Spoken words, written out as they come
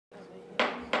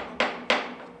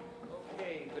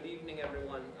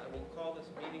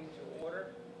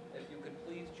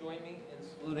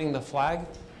Saluting the flag.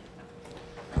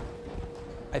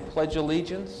 I pledge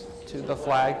allegiance to the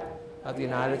flag of the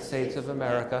United States of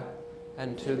America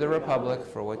and to the republic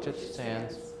for which it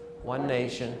stands, one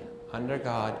nation, under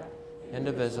God,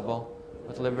 indivisible,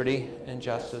 with liberty and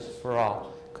justice for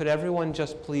all. Could everyone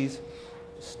just please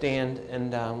stand,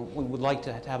 and we would like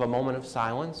to have a moment of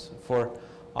silence for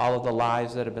all of the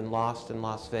lives that have been lost in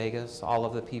Las Vegas, all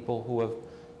of the people who have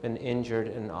been injured,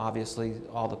 and obviously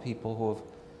all the people who have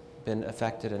been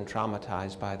affected and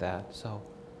traumatized by that. So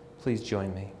please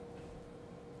join me.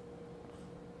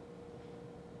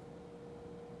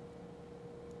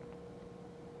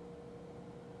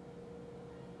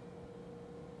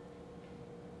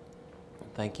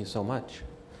 Thank you so much.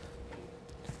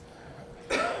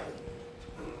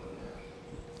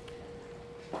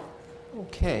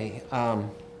 Okay,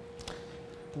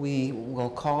 we will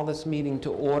call this meeting to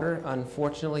order.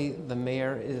 Unfortunately, the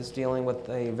mayor is dealing with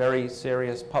a very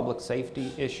serious public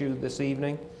safety issue this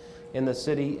evening in the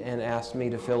city and asked me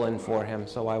to fill in for him,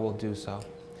 so I will do so.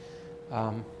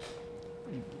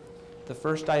 The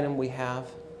first item we have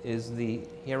is the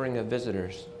hearing of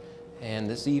visitors, and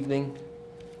this evening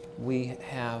we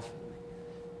have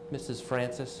Mrs.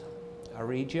 Frances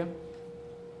Arriga.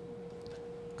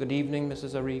 Good evening,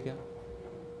 Mrs. Arriga.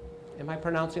 Am I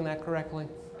pronouncing that correctly?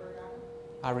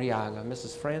 Arriaga.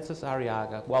 Mrs. Frances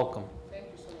Arriaga, welcome. Thank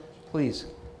you so much. Please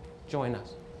join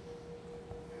us.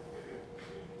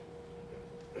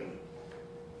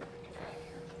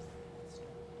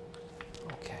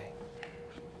 Okay.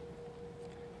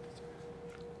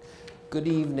 Good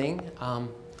evening.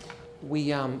 We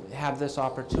have this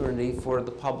opportunity for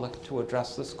the public to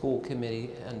address the school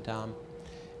committee, and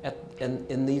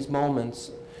in these moments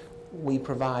we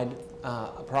provide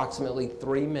approximately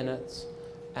 3 minutes,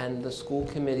 and the school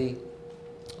committee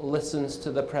listens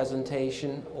to the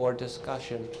presentation or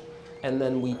discussion, and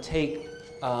then we take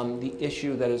the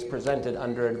issue that is presented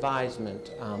under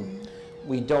advisement.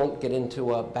 We don't get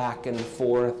into a back and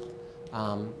forth,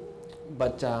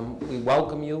 but we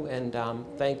welcome you and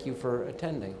thank you for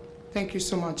attending. Thank you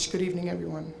so much. Good evening,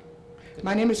 everyone.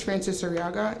 My name is Frances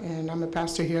Arriaga, and I'm a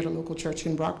pastor here at a local church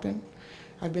in Brockton.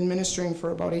 I've been ministering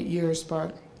for about 8 years,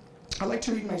 but I'd like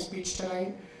to read my speech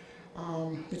tonight.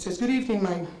 It says, good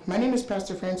evening, my name is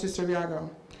Pastor Frances Arriaga.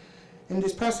 In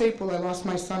this past April, I lost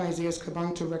my son, Isaiah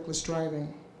Cabang, to reckless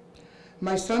driving.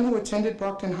 My son, who attended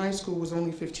Brockton High School, was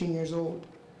only 15 years old,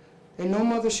 and no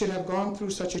mother should have gone through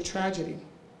such a tragedy.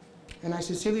 And I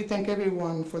sincerely thank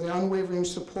everyone for their unwavering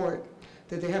support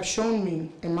that they have shown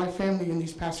me and my family in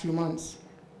these past few months.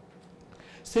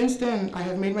 Since then, I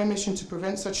have made my mission to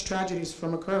prevent such tragedies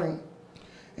from occurring.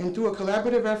 And through a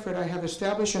collaborative effort, I have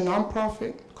established a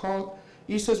nonprofit called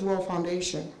Issa's World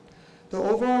Foundation. The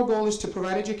overall goal is to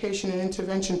provide education and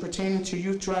intervention pertaining to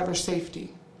youth driver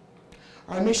safety.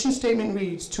 Our mission statement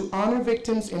reads, to honor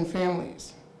victims and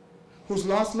families whose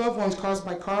lost loved ones caused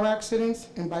by car accidents,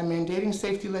 and by mandating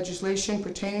safety legislation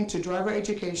pertaining to driver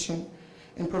education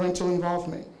and parental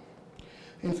involvement,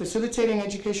 in facilitating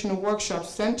educational workshops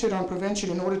centered on prevention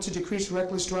in order to decrease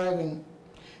reckless driving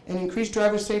and increase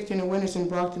driver safety and awareness in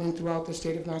Brockton and throughout the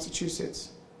state of Massachusetts.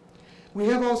 We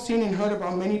have all seen and heard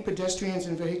about many pedestrians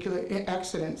and vehicular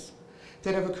accidents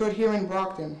that have occurred here in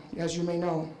Brockton, as you may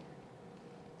know.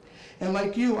 And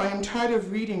like you, I am tired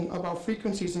of reading about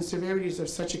frequencies and severities of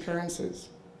such occurrences.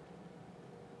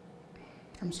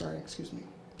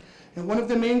 And one of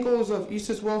the main goals of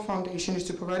Issa's World Foundation is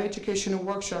to provide educational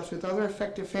workshops with other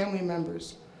affected family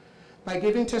members by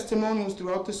giving testimonials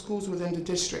throughout the schools within the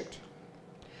district.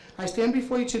 I stand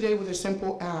before you today with a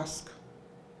simple ask.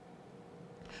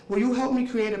 Will you help me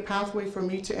create a pathway for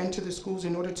me to enter the schools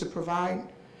in order to provide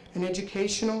an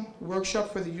educational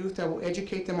workshop for the youth that will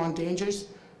educate them on dangers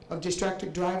of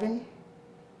distracted driving,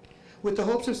 with the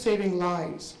hopes of saving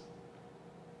lives?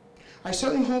 I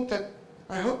certainly hope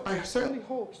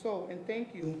so, and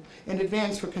thank you in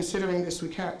advance for considering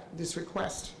this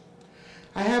request.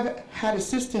 I have had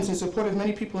assistance and support of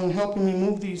many people in helping me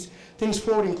move these things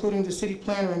forward, including the city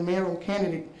planner and mayoral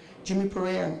candidate, Jimmy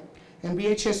Pereira, and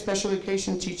BHS special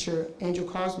education teacher, Angel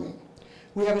Cosme.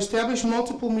 We have established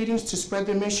multiple meetings to spread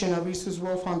the mission of Issa's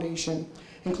World Foundation,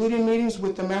 including meetings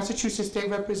with the Massachusetts State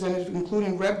Representative,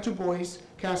 including Rep. Du Bois,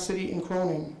 Cassidy, and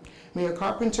Cronin, Mayor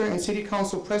Carpenter, and City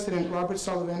Council President Robert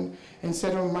Sullivan, and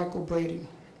Senator Michael Brady.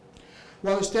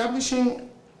 While establishing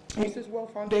Issa's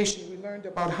World Foundation, we learned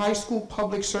about high school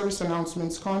public service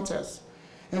announcements contests,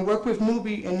 and worked with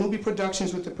Newbie and Newbie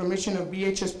Productions with the permission of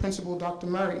BHS Principal Dr.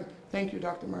 Murray. Thank you,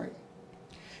 Dr. Murray.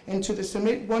 And to the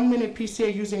submit 1-minute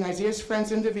PCA using Isaiah's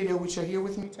friends in the video, which are here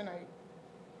with me tonight.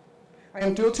 I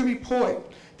am thrilled to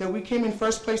report that we came in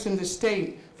first place in the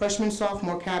state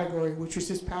freshman-sophomore category, which was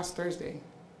this past Thursday.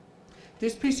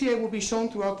 This PCA will be shown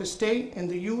throughout the state, and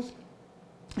the youth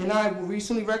and I were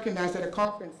recently recognized at a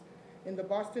conference in the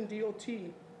Boston DOT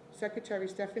Secretary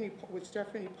Stephanie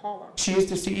Pollock. She is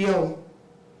the CEO.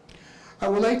 I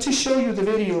would like to show you the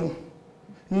video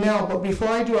now, but before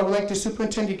I do, I would like the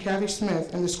Superintendent Kathy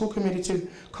Smith and the school committee to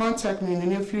contact me in the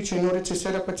near future in order to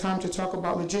set up a time to talk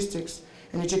about logistics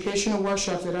and educational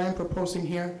workshops that I am proposing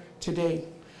here today.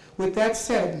 With that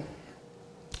said,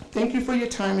 thank you for your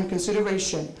time and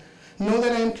consideration. Know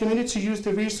that I am committed to use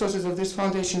the resources of this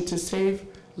foundation to save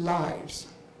lives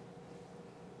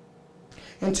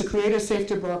and to create a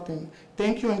safer Brockton.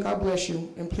 Thank you and God bless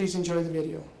you, and please enjoy the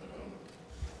video.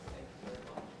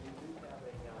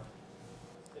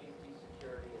 Safety,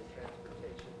 Security, and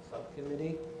Transportation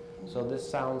Subcommittee. So this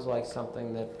sounds like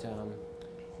something that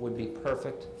would be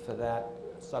perfect for that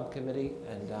subcommittee,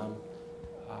 and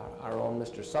our own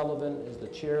Mr. Sullivan is the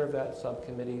chair of that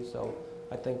subcommittee, so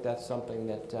I think that's something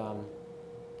that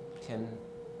can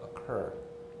occur.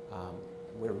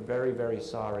 We're very, very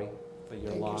sorry for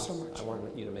your loss. Thank you so much. I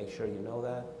want you to make sure you know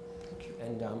that. Thank you.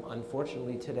 And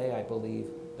unfortunately today, I believe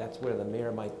that's where the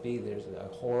mayor might be. There's a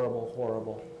horrible,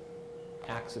 horrible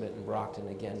accident in Brockton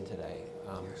again today.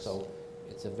 Yes. So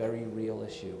it's a very real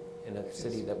issue in a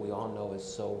city that we all know is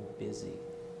so busy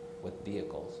with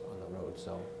vehicles on the road.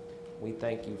 So we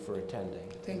thank you for attending.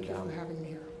 Thank you for having me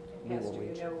here. We will Pastor,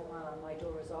 reach. you know, my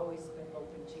door has always been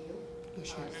open to you. Yes,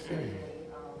 she is. Certainly,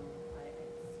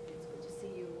 it's good to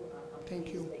see you. I'm Thank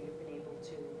pleased you. that you've been able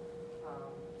to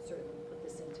certainly put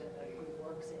this into good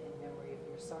works in memory of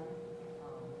your son.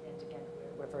 And again,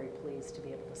 we're very pleased to be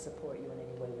able to support you in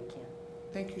any way we can.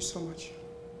 Thank you so much.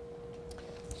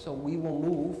 So we will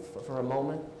move for a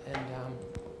moment and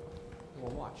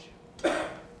we'll watch.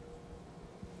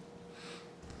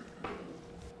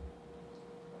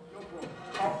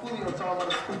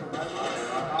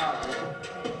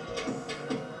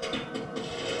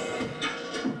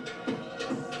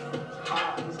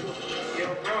 Yo,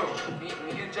 bro,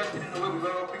 we get Justin in the way. We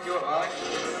better go pick you up, alright?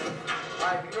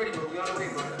 Alright, be ready, bro. We on the way,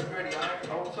 bro. Be ready, alright?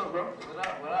 Oh, what's up, bro? What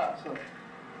up? What up? What's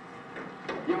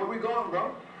up? Yo, where we going,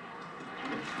 bro?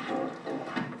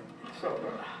 What's up,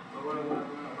 bro?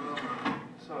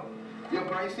 What's up? Yo,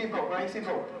 put on your seatbelt. Put on your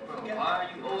seatbelt. Why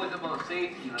are you always about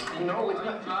safety? Like, You know, it's are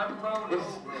not- you driving, bro? No,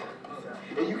 It's- bro.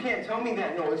 Hey, you can't tell me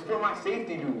that. No, it's for my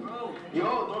safety, dude. Bro,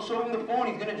 Yo, don't show him the phone.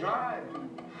 He's gonna drive.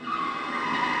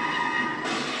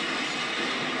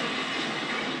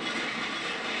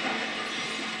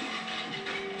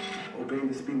 Obeying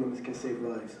the speed limits can save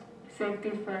lives.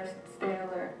 Safety first, stay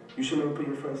alert. You should never put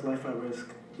your friend's life at risk.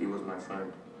 He was my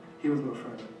friend. He was my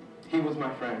friend. He was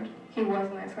my friend. He was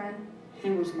my friend. He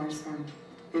was my son.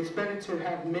 It's better to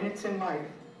have minutes in life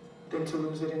than to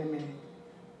lose it in a minute.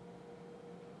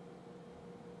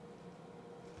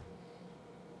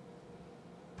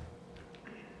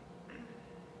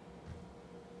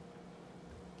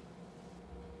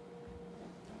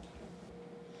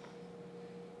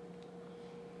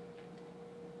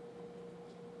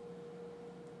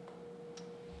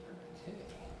 Okay.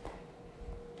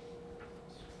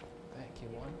 Thank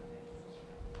you, one.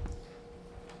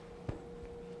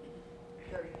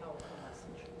 Very powerful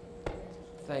message.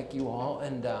 Thank you all,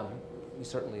 and we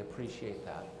certainly appreciate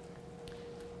that.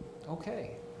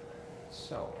 Okay,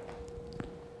 so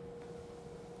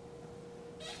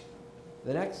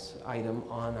the next item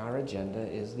on our agenda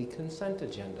is the consent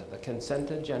agenda. The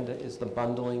consent agenda is the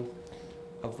bundling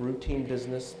of routine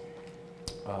business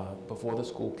before the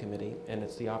school committee, and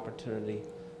it's the opportunity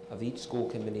of each school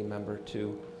committee member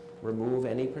to remove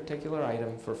any particular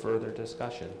item for further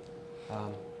discussion.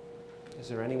 Is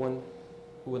there anyone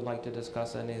who would like to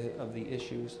discuss any of the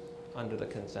issues under the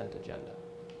consent agenda?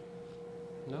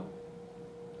 No?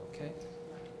 Okay.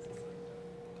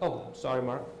 Oh, sorry,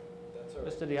 Mark. That's all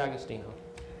right. Mr. DiAgostino.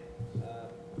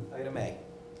 Item A.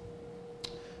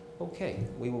 Okay,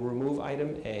 we will remove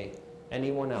item A.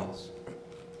 Anyone else?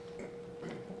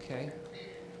 Okay.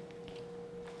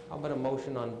 How about a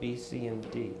motion on B, C, and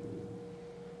D?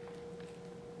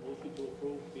 Motion to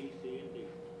approve B, C, and D.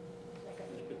 And the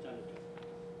consent agenda.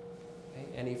 Okay,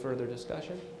 any further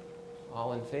discussion?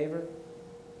 All in favor?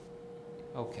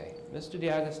 Okay. Mr.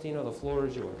 DiAgostino, the floor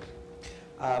is yours.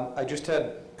 I just had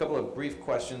a couple of brief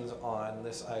questions on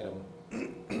this item.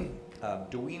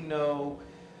 Do we know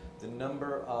the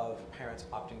number of parents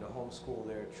opting to homeschool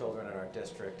their children in our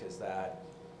district? Is that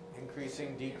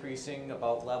increasing, decreasing,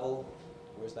 about level?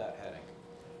 Where's that heading?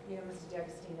 You know, Mr.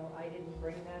 D'Agostino, I didn't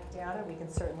bring that data. We can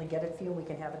certainly get it for you. We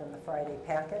can have it in the Friday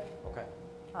packet. Okay.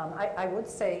 I would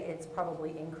say it's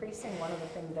probably increasing. One of the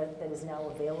things that is now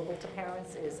available to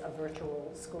parents is a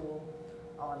virtual school,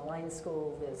 online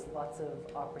school. There's lots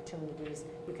of opportunities.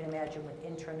 You can imagine with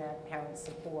internet, parent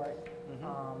support.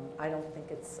 I don't think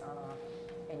it's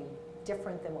any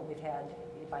different than what we've had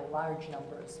by large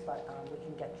numbers, but we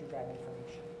can get you that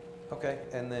information. Okay,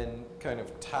 and then kind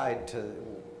of tied to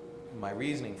my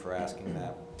reasoning for asking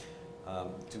that,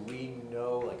 do we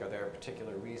know, like, are there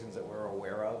particular reasons that we're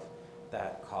aware of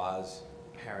that cause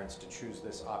parents to choose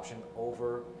this option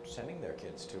over sending their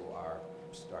kids to our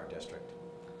district?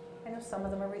 I know some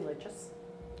of them are religious.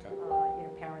 Okay. You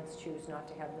know, parents choose not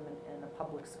to have them in a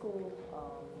public school.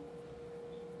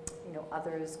 You know,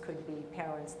 others could be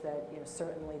parents that, you know,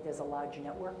 certainly there's a large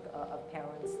network of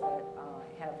parents that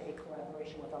have a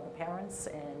collaboration with other parents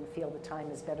and feel the time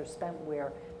is better spent,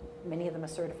 where many of them are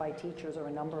certified teachers, or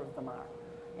a number of them are,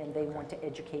 and they want to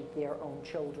educate their own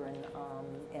children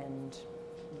and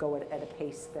go at a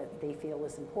pace that they feel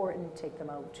is important, take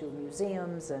them out to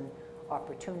museums and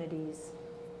opportunities.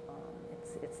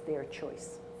 It's their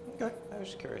choice. Okay, I was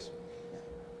just curious.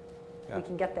 Yeah. We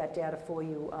can get that data for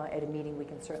you at a meeting we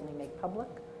can certainly make public.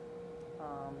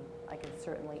 I can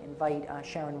certainly invite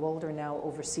Sharon Wolder, now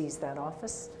oversees that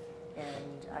office,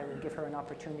 and I will give her an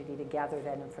opportunity to gather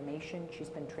that information. She's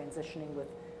been transitioning with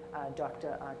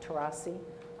Dr. Tarasi,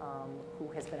 who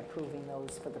has been approving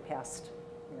those for the past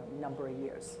number of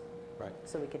years. Right.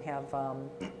 So we can have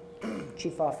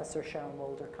Chief Officer Sharon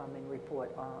Wolder come and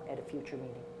report at a future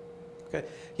meeting. Okay.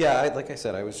 Yeah, like I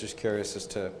said, I was just curious as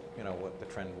to, what the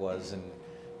trend was, and,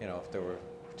 if there were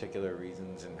particular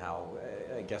reasons, and how,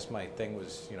 I guess my thing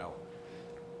was,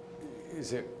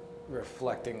 is it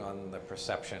reflecting on the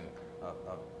perception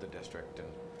of the district, and,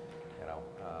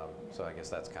 so I guess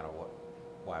that's kind of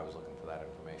why I was looking for that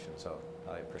information. So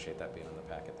I appreciate that being in the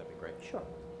packet. That'd be great. Sure.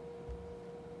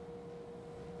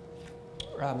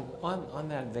 On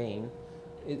that vein,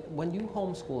 when you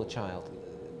homeschool a child,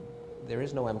 there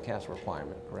is no MCAS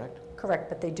requirement, correct? Correct,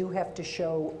 but they do have to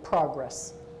show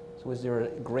progress. So is there a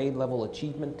grade level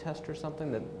achievement test or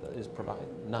something that is provided?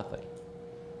 Nothing.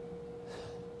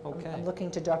 Okay. I'm looking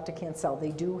to Dr. Cancel.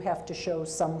 They do have to show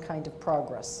some kind of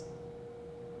progress.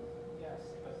 Yes,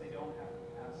 but they don't have to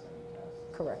pass any tests.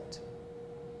 Correct.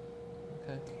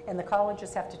 Okay. And the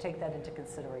colleges have to take that into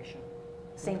consideration.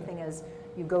 Same thing as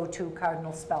you go to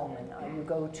Cardinal Spellman, you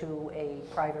go to a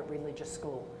private religious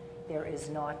school. There is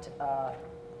not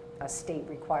a state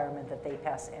requirement that they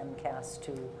pass MCAS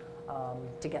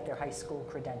to get their high school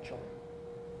credential.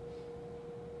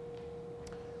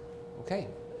 Okay.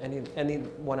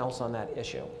 Anyone else on that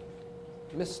issue?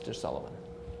 Mr. Sullivan.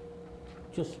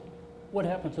 Just what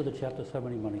happens to the Chapter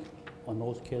 70 money on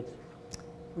those kids?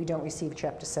 We don't receive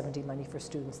Chapter 70 money for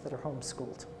students that are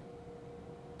homeschooled.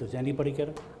 Does anybody get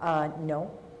it?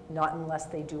 No, not unless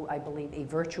they do, I believe, a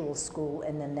virtual school,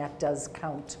 and then that does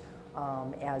count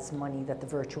as money that the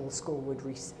virtual school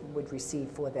would receive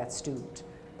for that student.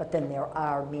 But then there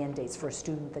are mandates for a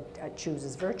student that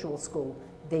chooses virtual school.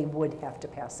 They would have to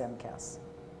pass MCAS.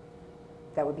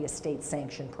 That would be a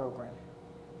state-sanctioned program.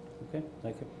 Okay,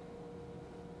 thank you.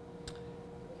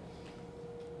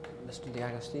 Mr.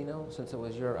 D'Agostino, since it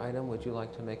was your item, would you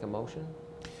like to make a motion?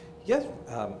 Yes.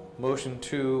 Motion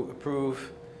to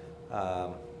approve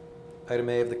item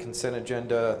A of the consent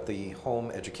agenda, the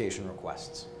home education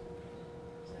requests.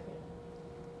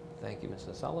 Thank you,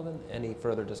 Mr. Sullivan. Any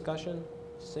further discussion?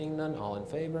 Seeing none, all in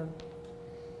favor?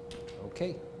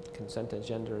 Okay, consent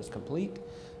agenda is complete.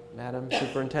 Madam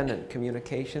Superintendent,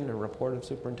 communication and report of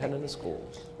Superintendent of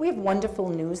Schools. We have wonderful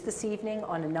news this evening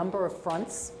on a number of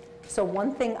fronts. So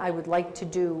one thing I would like to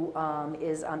do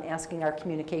is I'm asking our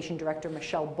communication director,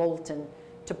 Michelle Bolton,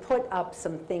 to put up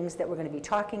some things that we're going to be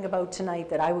talking about tonight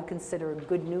that I would consider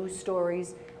good news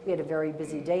stories. We had a very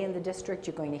busy day in the district.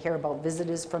 You're going to hear about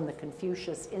visitors from the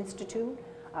Confucius Institute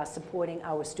supporting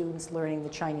our students learning the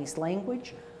Chinese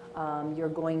language. You're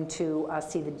going to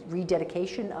see the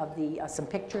rededication of some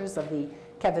pictures of the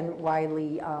Kevin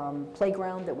Riley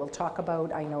playground that we'll talk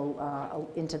about, I know,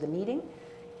 into the meeting.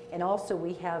 And also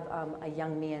we have a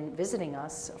young man visiting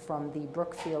us from the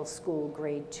Brookfield School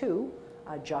Grade 2,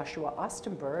 Joshua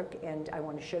Ostenberg, and I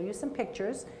want to show you some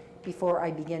pictures before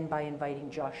I begin by inviting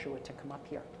Joshua to come up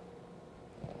here.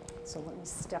 So let me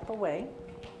step away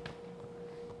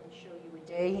and show you a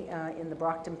day in the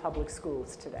Brockton Public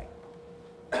Schools today.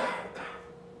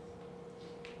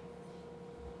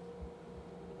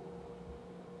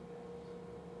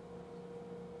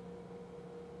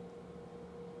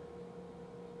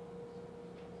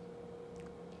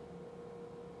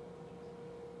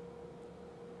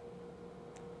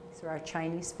 These are our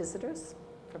Chinese visitors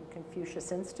from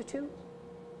Confucius Institute.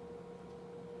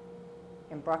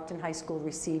 and Brockton High School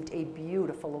received a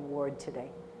beautiful award today.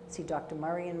 See Dr.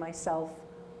 Murray and myself,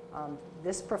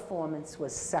 this performance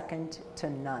was second to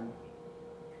none.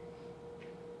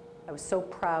 I was so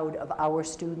proud of our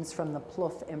students from the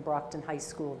Plouffe and Brockton High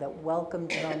School that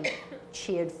welcomed them,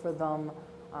 cheered for them,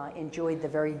 enjoyed the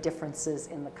very differences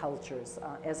in the cultures.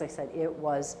 As I said, it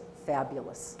was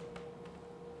fabulous.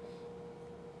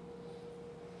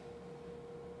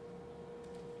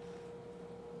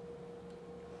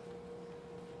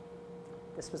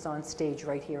 This was on stage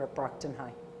right here at Brockton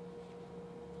High.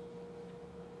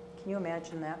 Can you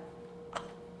imagine that?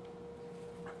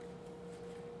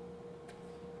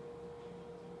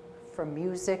 From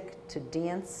music to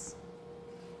dance.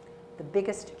 The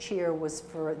biggest cheer was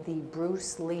for the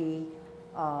Bruce Lee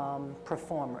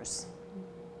performers.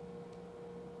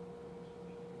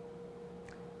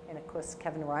 And of course,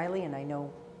 Kevin Riley, and I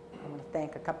know I want to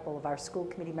thank a couple of our school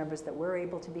committee members that were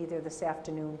able to be there this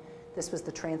afternoon. This was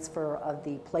the transfer of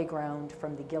the playground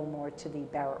from the Gilmore to the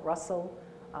Barrett Russell.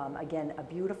 Again, a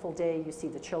beautiful day. You see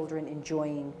the children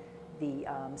enjoying the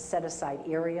set-aside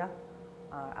area.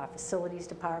 Our facilities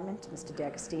department, Mr.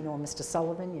 D'Agostino and Mr.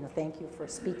 Sullivan, thank you for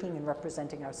speaking and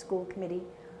representing our school committee.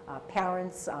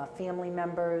 Parents, family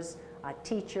members,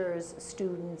 teachers,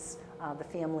 students. The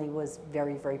family was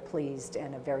very, very pleased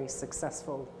and a very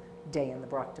successful day in the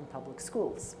Brockton Public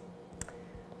Schools.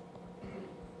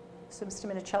 So, Mr.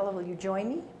 Minicello, will you join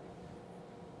me?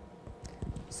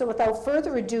 So without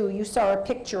further ado, you saw a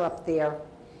picture up there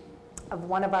of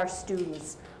one of our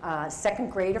students,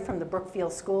 second grader from the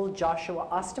Brookfield School, Joshua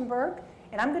Ostenberg.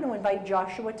 And I'm going to invite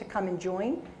Joshua to come and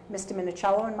join Mr.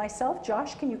 Minicello and myself.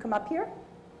 Josh, can you come up here?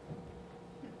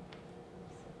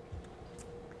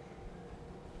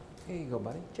 Here you go,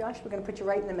 buddy. Josh, we're going to put you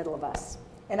right in the middle of us.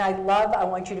 And I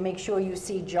want you to make sure you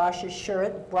see Josh's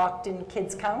shirt, Brockton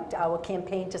Kids Count, our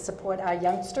campaign to support our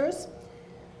youngsters.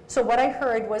 So what I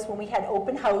heard was when we had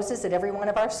open houses at every one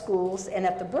of our schools and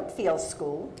at the Brookfield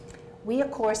School, we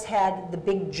of course had the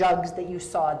big jugs that you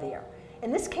saw there.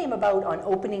 And this came about on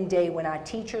opening day when our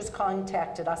teachers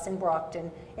contacted us in Brockton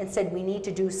and said we need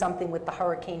to do something with the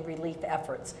hurricane relief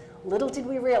efforts. Little did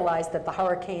we realize that the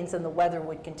hurricanes and the weather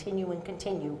would continue and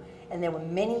continue, and there were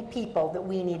many people that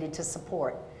we needed to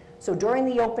support. So during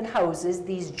the open houses,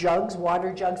 these jugs,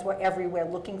 water jugs, were everywhere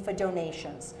looking for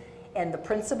donations. And the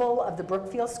principal of the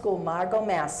Brookfield School, Margot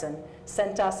Masson,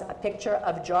 sent us a picture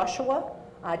of Joshua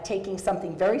taking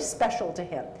something very special to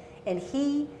him. And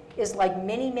he is like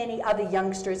many, many other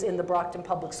youngsters in the Brockton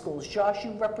Public Schools. Josh,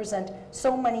 you represent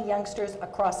so many youngsters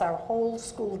across our whole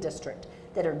school district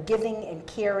that are giving and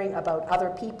caring about other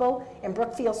people. And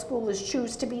Brookfield School is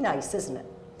choose to be nice, isn't it?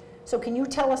 So can you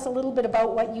tell us a little bit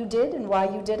about what you did and why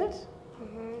you did it?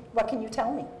 Mm-hmm. What can you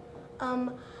tell me?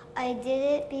 I did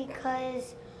it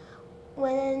because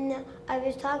when I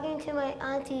was talking to my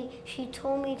auntie, she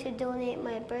told me to donate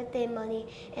my birthday money,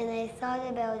 and I thought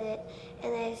about it,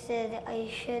 and I said I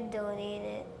should donate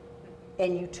it.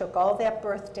 And you took all that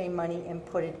birthday money and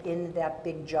put it in that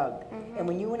big jug. Mm-hmm. And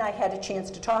when you and I had a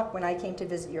chance to talk, when I came to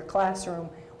visit your classroom,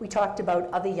 we talked about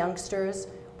other youngsters,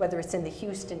 whether it's in the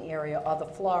Houston area or the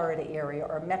Florida area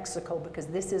or Mexico, because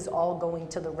this is all going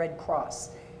to the Red Cross.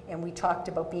 And we talked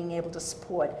about being able to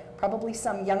support probably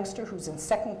some youngster who's in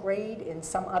second grade in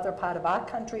some other part of our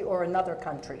country or another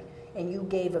country. And you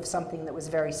gave of something that was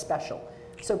very special.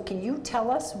 So can you tell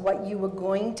us what you were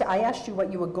going to, I asked you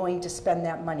what you were going to spend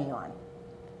that money on.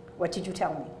 What did you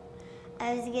tell me?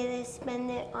 I was going to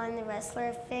spend it on the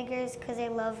wrestler figures because I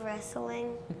love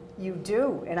wrestling. You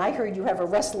do, and I heard you have a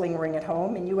wrestling ring at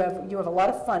home, and you have a lot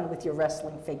of fun with your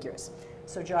wrestling figures.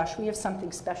 So Josh, we have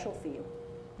something special for you.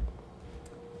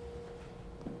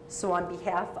 So on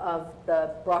behalf of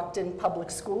the Brockton Public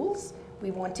Schools,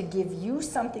 we want to give you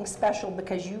something special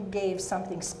because you gave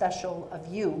something special of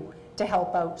you to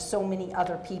help out so many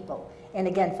other people. And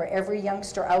again, for every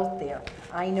youngster out there,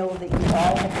 I know that you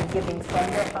all have been giving from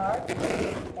your heart,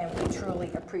 and we truly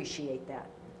appreciate that.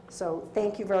 So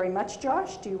thank you very much,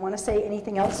 Josh. Do you want to say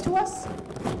anything else to us?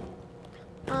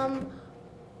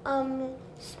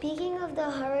 Speaking of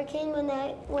the hurricane, when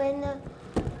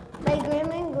my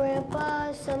grandma and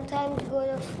grandpa sometimes go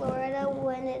to Florida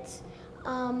when it's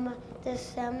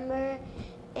December,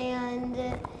 and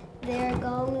they're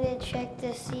going to check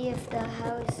to see if the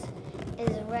house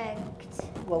is wrecked.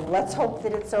 Well, let's hope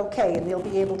that it's okay, and they'll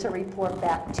be able to report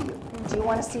back to you. Do you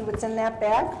want to see what's in that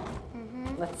bag?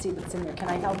 Mm-hmm. Let's see what's in there. Can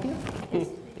I help you?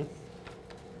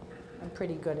 I'm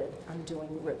pretty good at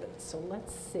undoing ribbons, so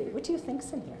let's see. What do you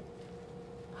think's in here?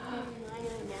 I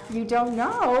don't know. You don't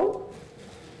know?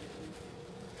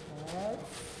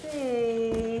 Let's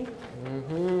see.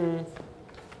 Mm-hmm.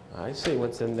 I see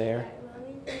what's in there. Mommy,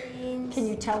 names. Can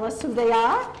you tell us who they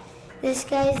are? This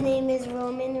guy's name is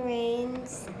Roman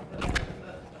Reigns,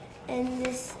 and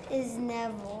this is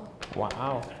Neville.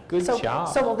 Wow, good So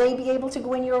job. will they be able to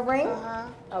go in your ring? Uh-huh.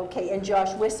 Okay, and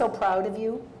Josh, we're so proud of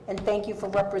you, and thank you for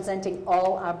representing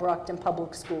all our Brockton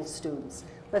Public School students.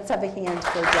 Let's have a hand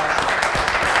for Josh.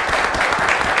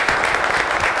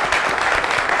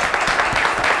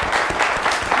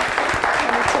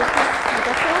 Can you take this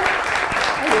microphone?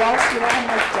 Oh, you all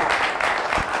mic'd up.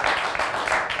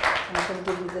 And I'm going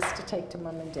to give you this to take to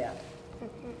Mom and Dad.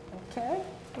 Okay?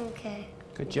 Okay.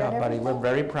 Good job, buddy. We're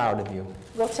very proud of you.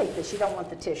 We'll take this. You don't want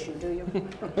the tissue, do you?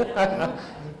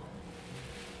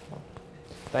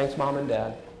 Thanks, Mom and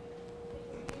Dad.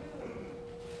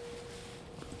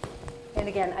 And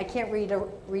again, I can't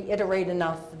reiterate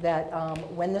enough that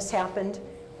when this happened,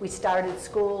 we started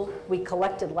school, we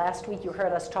collected last week, you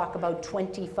heard us talk about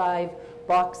 25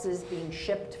 boxes being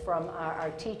shipped from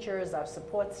our teachers, our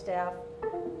support staff,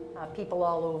 people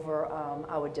all over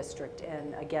our district.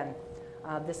 And again,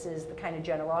 this is the kind of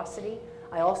generosity.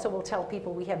 I also will tell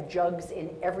people we have jugs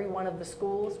in every one of the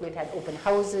schools. We've had open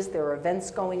houses, there are events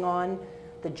going on.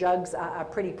 The jugs are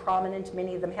pretty prominent.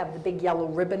 Many of them have the big yellow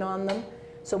ribbon on them.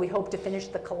 So we hope to finish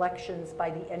the collections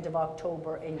by the end of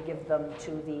October and give them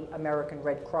to the American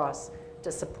Red Cross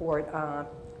to support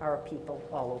our people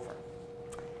all over.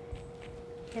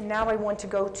 And now I want to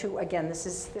go to, again, this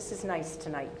is nice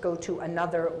tonight, go to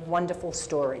another wonderful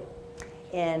story.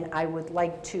 And I would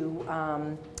like to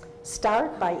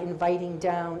start by inviting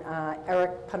down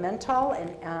Eric Pimental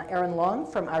and Aaron Long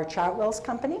from our Chartwell's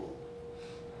company.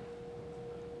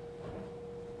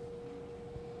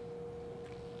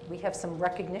 We have some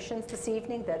recognitions this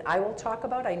evening that I will talk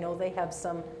about. I know they have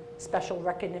some special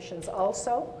recognitions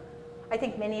also. I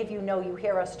think many of you know, you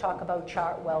hear us talk about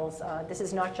Chartwell's. This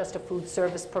is not just a food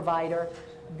service provider.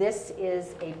 This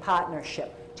is a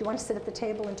partnership. Do you want to sit at the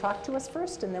table and talk to us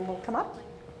first, and then we'll come up?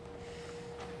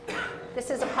 This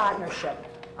is a partnership.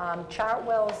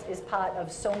 Chartwell's is part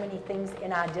of so many things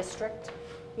in our district.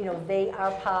 You know, they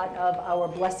are part of our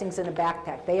Blessings in a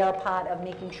Backpack. They are part of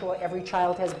making sure every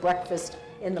child has breakfast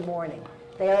in the morning.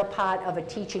 They are a part of a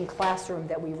teaching classroom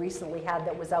that we recently had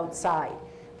that was outside.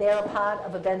 They are a part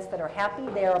of events that are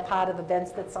happy. They are a part of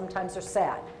events that sometimes are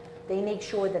sad. They make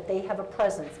sure that they have a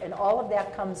presence, and all of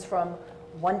that comes from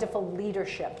wonderful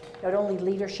leadership. Not only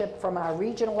leadership from our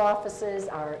regional offices,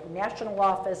 our national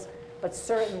office, but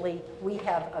certainly we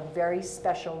have a very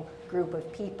special group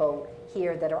of people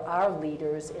here that are our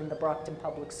leaders in the Brockton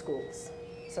Public Schools.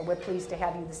 So we're pleased to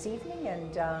have you this evening,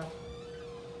 and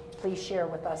please share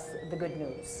with us the good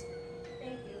news.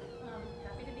 Thank you.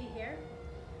 Happy to be here.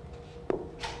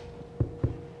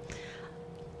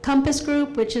 Compass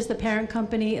Group, which is the parent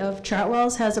company of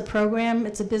Chartwell's, has a program.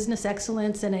 It's a business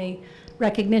excellence and a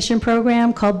recognition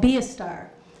program called Be a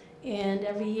Star. And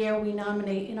every year we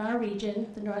nominate in our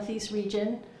region, the Northeast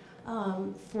region,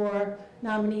 for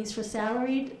nominees for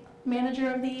Salaried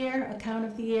Manager of the Year, Account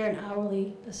of the Year, and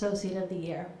Hourly Associate of the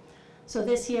Year. So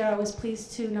this year I was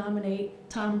pleased to nominate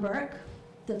Tom Burke,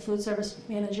 the food service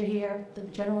manager here, the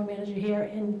general manager here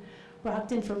in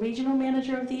Brockton, for Regional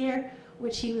Manager of the Year,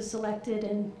 which he was selected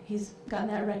and he's gotten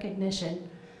that recognition.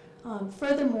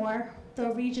 Furthermore,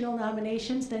 the regional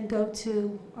nominations then go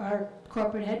to our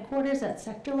corporate headquarters at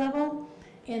sector level,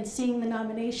 and seeing the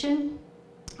nomination,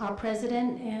 our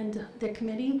president and the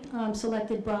committee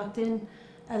selected Brockton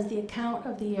as the Account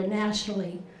of the Year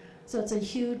nationally. So it's a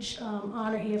huge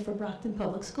honor here for Brockton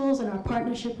Public Schools and our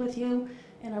partnership with you,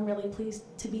 and I'm really pleased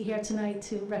to be here tonight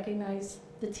to recognize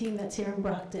the team that's here in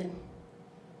Brockton.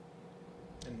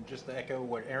 And just to echo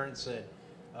what Aaron said,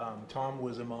 Tom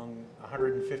was among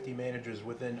 150 managers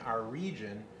within our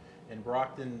region, and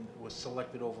Brockton was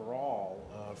selected overall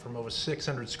from over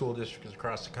 600 school districts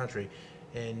across the country.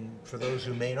 And for those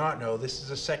who may not know, this is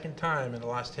the second time in the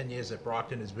last 10 years that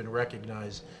Brockton has been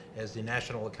recognized as the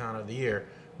National Account of the Year,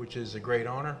 which is a great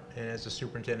honor. And as the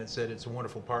superintendent said, it's a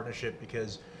wonderful partnership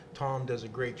because Tom does a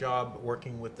great job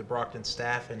working with the Brockton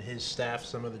staff and his staff.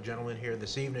 Some of the gentlemen here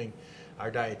this evening, our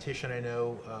dietitian I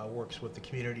know works with the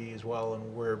community as well,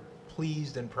 and we're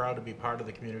pleased and proud to be part of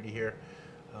the community here.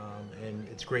 And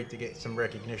it's great to get some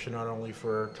recognition not only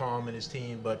for Tom and his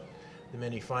team, but the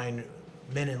many fine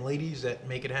men and ladies that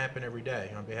make it happen every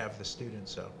day on behalf of the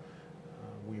students. So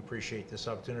we appreciate this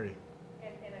opportunity.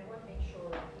 And I want to make sure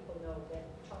people know that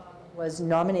Tom was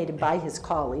nominated by his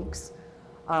colleagues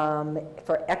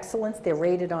for excellence. They're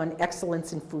rated on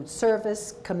excellence in food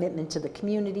service, commitment to the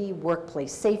community,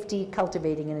 workplace safety,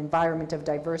 cultivating an environment of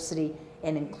diversity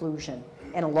and inclusion.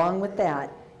 And along with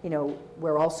that, you know,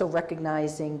 we're also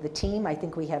recognizing the team. I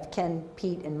think we have Ken,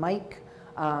 Pete, and Mike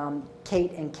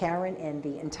Kate and Karen and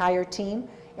the entire team.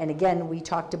 And again, we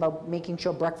talked about making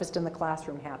sure breakfast in the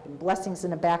classroom happened, blessings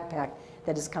in a backpack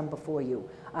that has come before you,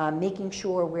 making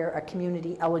sure we're a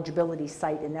community eligibility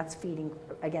site, and that's feeding,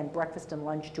 again, breakfast and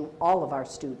lunch to all of our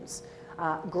students.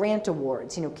 Grant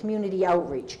awards, community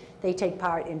outreach. They take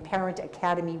part in Parent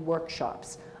Academy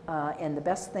workshops. And the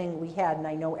best thing we had, and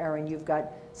I know, Erin, you've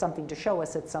got something to show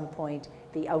us at some point,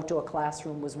 the outdoor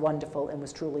classroom was wonderful and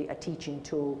was truly a teaching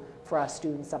tool for our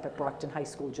students up at Brockton High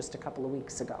School just a couple of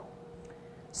weeks ago.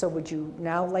 So would you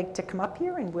now like to come up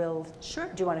here and we'll... Sure.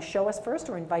 Do you want to show us first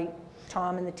or invite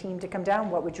Tom and the team to come down?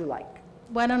 What would you like?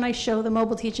 Why don't I show the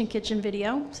Mobile Teaching Kitchen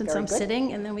video, since Very I'm good.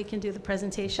 sitting, and then we can do the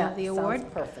presentation of the award.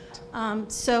 Sounds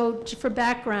perfect. So for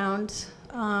background,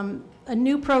 a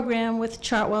new program with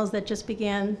Chartwells that just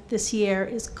began this year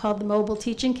is called the Mobile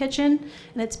Teaching Kitchen,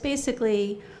 and it's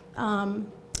basically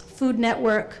Food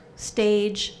Network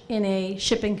stage in a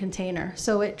shipping container.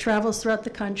 So it travels throughout the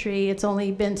country. It's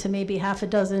only been to maybe half a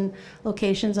dozen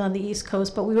locations on the East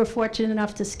Coast, but we were fortunate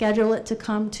enough to schedule it to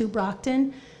come to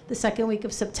Brockton the second week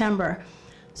of September.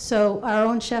 So our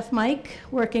own chef Mike,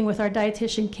 working with our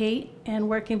dietitian Kate, and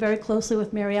working very closely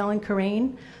with Mary Ellen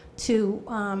Corain to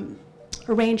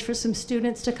arrange for some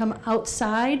students to come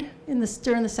outside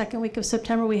during the second week of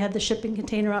September. We had the shipping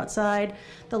container outside,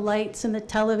 the lights and the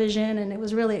television, and it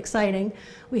was really exciting.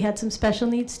 We had some special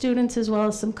needs students as well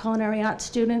as some culinary arts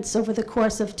students over the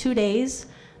course of 2 days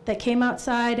that came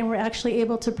outside and were actually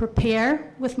able to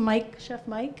prepare with Chef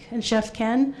Mike and Chef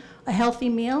Ken, a healthy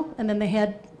meal, and then they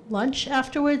had lunch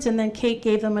afterwards, and then Kate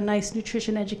gave them a nice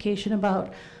nutrition education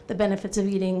about the benefits of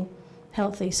eating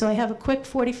healthy. So I have a quick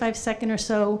 45-second or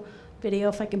so video,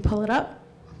 if I can pull it up.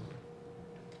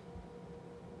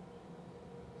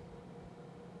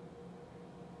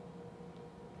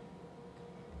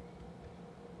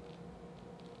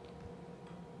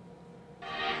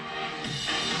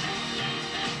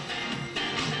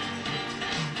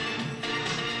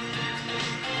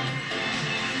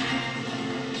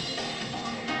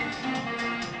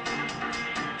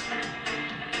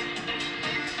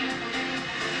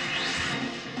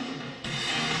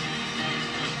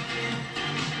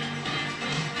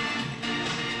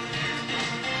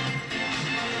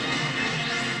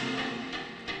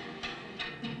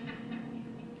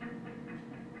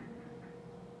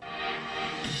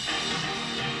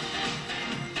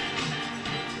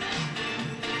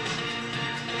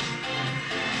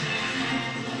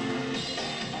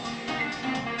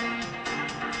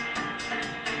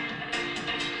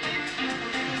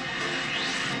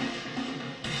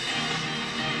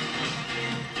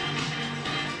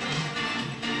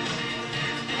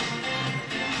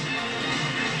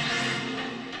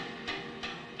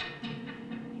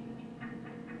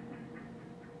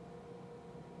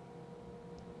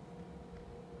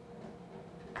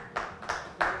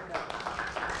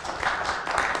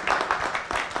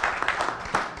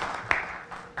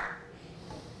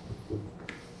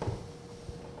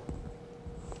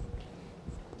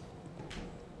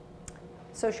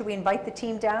 So should we invite the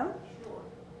team down?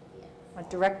 Sure.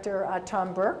 Director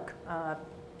Tom Burke,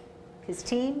 his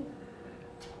team.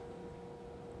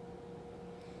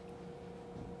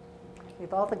 We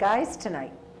have all the guys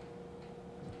tonight.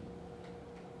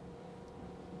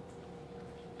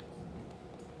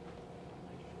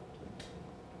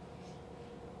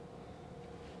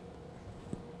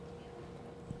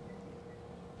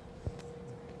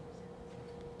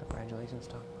 Congratulations,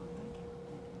 Tom.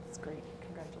 That's great.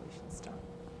 Congratulations, Tom.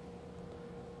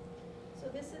 So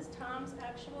this is Tom's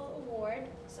actual award.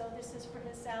 So this is for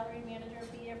his salary manager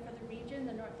of the year for the region,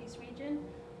 the Northeast region.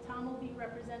 Tom will be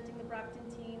representing the Brockton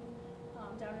team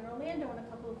down in Orlando in a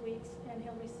couple of weeks, and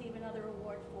he'll receive another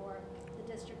award for the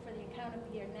district for the account of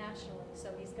the year nationally. So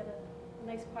he's got a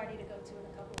nice party to go to in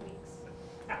a couple of weeks.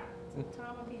 So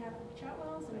Tom, on behalf of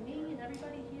Chartwells and me and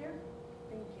everybody here,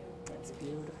 thank you. That's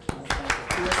beautiful.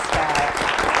 Be a star.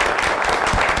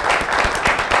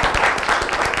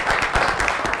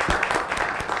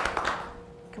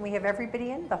 Can we have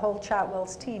everybody in? The whole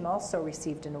Chartwells team also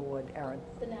received an award, Erin.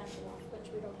 The national,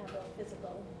 which we don't have a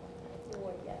physical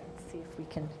award yet. Let's see if we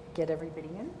can get everybody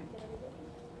in.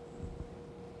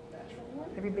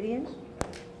 Everybody in?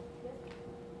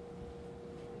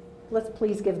 Let's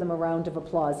please give them a round of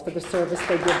applause for the service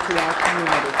they give to our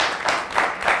community.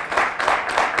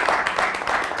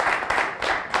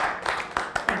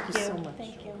 Thank you so much.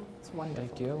 Thank you. It's wonderful.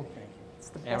 Thank you. It's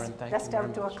the Aaron, best, thank best you very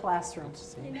outdoor much. classroom. Good to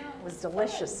see I you. know. It was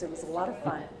delicious. It was a lot of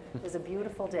fun. It was a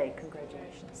beautiful day.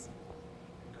 Congratulations.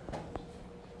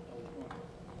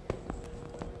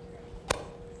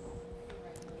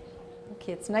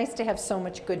 Okay, it's nice to have so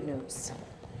much good news.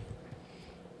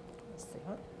 Let's see.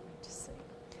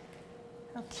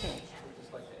 Okay. I'd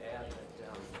just like to add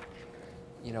that,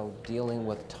 you know, dealing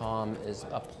with Tom is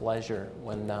a pleasure.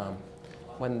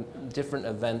 When different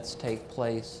events take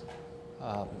place,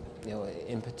 you know,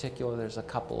 in particular, there's a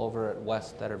couple over at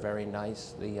West that are very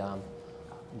nice. The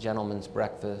gentleman's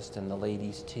breakfast and the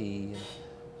ladies' tea.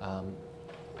 And,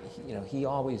 you know, he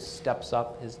always steps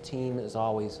up. His team is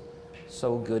always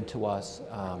so good to us.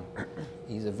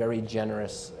 He's a very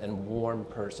generous and warm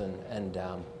person, and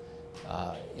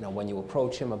you know, when you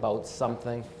approach him about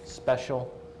something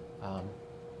special,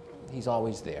 he's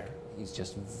always there. He's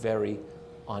just very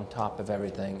on top of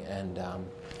everything, and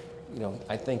you know,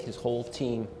 I think his whole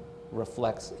team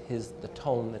reflects the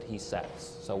tone that he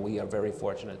sets. So we are very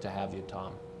fortunate to have you,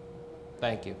 Tom.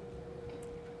 Thank you.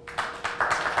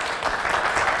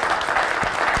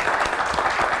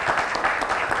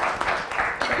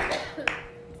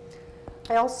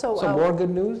 I also... Some more good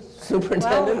news,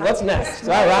 Superintendent? Well, What's next?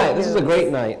 All right, this is a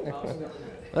great night.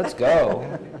 Let's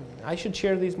go. I should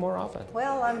share these more often.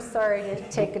 Well, I'm sorry to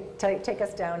take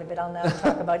us down a bit. I'll now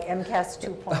talk about MCAS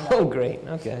 2.0. Oh, great,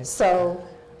 okay. So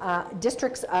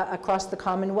districts across the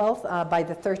Commonwealth by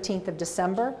the 13th of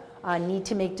December need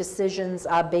to make decisions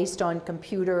based on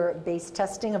computer-based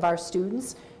testing of our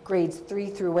students, grades 3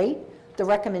 through 8. The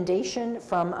recommendation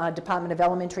from Department of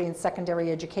Elementary and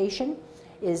Secondary Education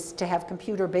is to have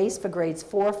computer-based for grades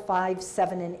 4, 5,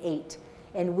 7, and 8.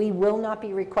 And we will not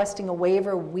be requesting a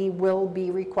waiver. We will be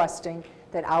requesting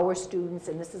that our students,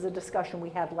 and this is a discussion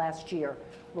we had last year,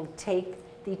 will take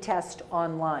the test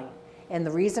online. And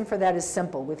the reason for that is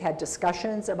simple. We've had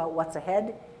discussions about what's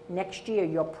ahead. Next year,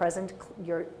 your present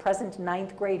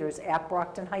 9th graders at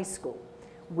Brockton High School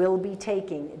will be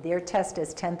taking their test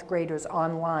as 10th graders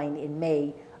online in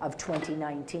May of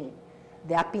 2019.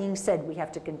 That being said, we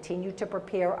have to continue to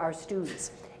prepare our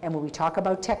students. And when we talk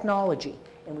about technology,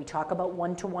 and we talk about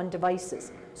one-to-one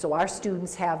devices, so our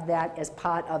students have that as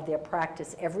part of their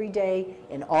practice every day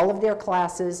in all of their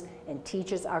classes, and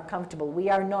teachers are comfortable. We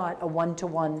are not a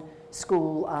one-to-one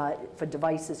school for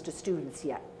devices to students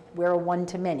yet. We're a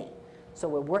one-to-many. So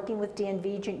we're working with Dan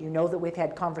Vigent. You know that we've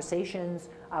had conversations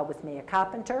with Mayor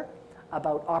Carpenter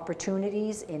about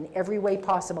opportunities in every way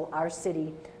possible, our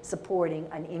city supporting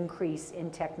an increase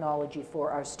in technology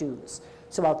for our students.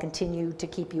 So I'll continue to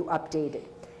keep you updated.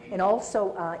 And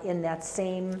also in that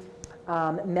same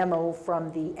memo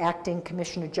from the Acting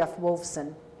Commissioner Jeff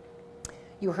Wolfson,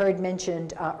 you heard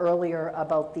mentioned earlier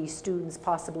about the students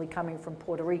possibly coming from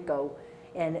Puerto Rico,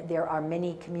 and there are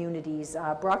many communities,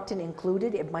 Brockton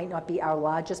included. It might not be our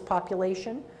largest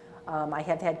population. I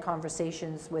have had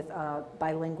conversations with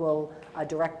bilingual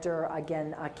director,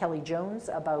 again, Kelly Jones,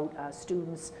 about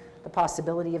students, the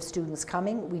possibility of students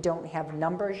coming. We don't have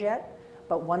numbers yet,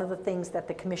 but one of the things that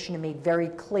the commissioner made very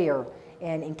clear,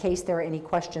 and in case there are any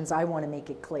questions, I want to make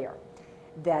it clear,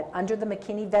 that under the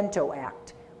McKinney-Vento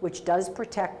Act, which does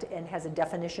protect and has a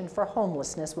definition for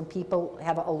homelessness when people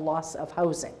have a loss of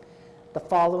housing, the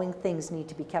following things need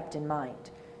to be kept in mind.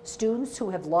 Students who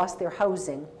have lost their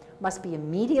housing must be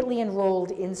immediately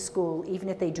enrolled in school even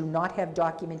if they do not have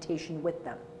documentation with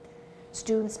them.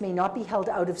 Students may not be held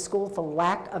out of school for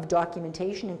lack of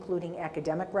documentation, including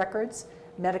academic records,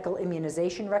 medical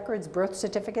immunization records, birth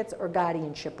certificates, or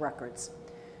guardianship records.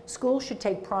 Schools should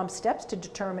take prompt steps to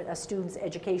determine a student's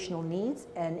educational needs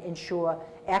and ensure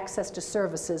access to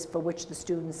services for which the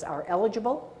students are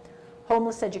eligible.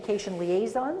 Homeless education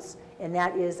liaisons, and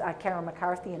that is Karen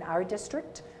McCarthy in our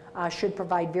district, should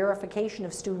provide verification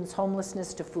of students'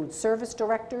 homelessness to food service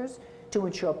directors to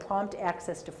ensure prompt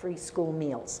access to free school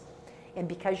meals. And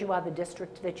because you are the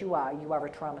district that you are a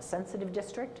trauma-sensitive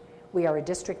district. We are a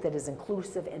district that is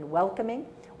inclusive and welcoming.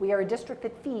 We are a district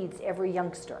that feeds every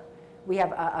youngster. We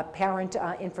have a parent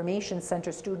information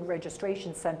center, student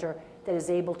registration center, that is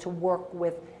able to work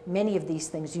with many of these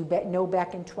things. You know,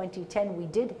 back in 2010, we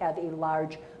did have a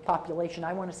large population.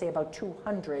 I want to say about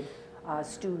 200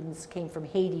 students came from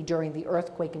Haiti during the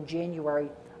earthquake in January,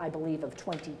 I believe, of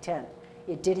 2010.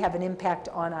 It did have an impact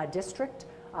on our district.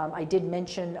 I did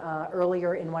mention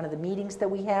earlier in one of the meetings that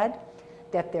we had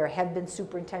that there have been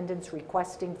superintendents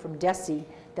requesting from DESE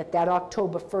that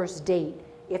October 1st date,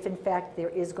 if in fact there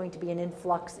is going to be an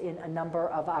influx in a number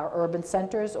of our urban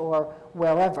centers or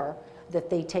wherever, that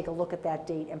they take a look at that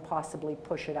date and possibly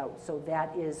push it out. So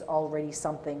that is already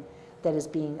something that is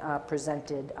being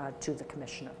presented to the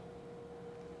commissioner.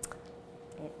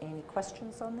 Any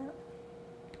questions on that?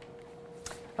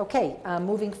 Okay,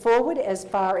 moving forward, as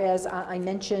far as I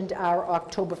mentioned our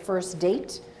October 1st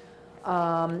date,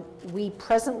 we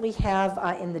presently have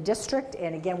in the district,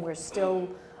 and again, we're still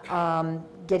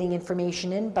getting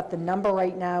information in, but the number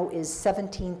right now is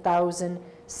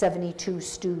 17,072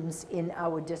 students in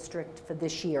our district for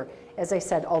this year. As I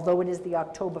said, although it is the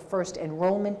October 1st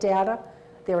enrollment data,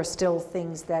 there are still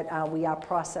things that we are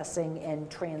processing and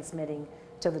transmitting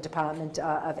to the Department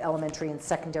of Elementary and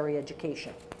Secondary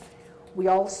Education. We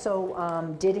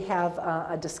also did have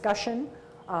a discussion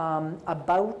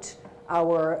about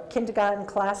our kindergarten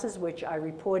classes, which I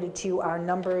reported to you our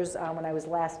numbers when I was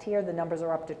last here. The numbers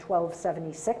are up to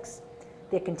 1276.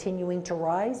 They're continuing to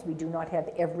rise. We do not have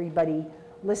everybody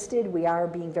listed. We are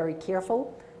being very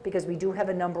careful because we do have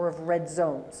a number of red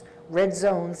zones. Red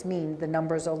zones mean the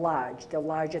numbers are large. They're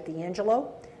large at the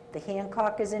Angelo. The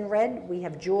Hancock is in red. We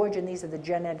have George, and these are the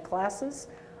gen ed classes.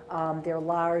 They're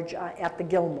large at the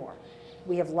Gilmore.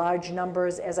 We have large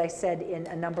numbers, as I said, in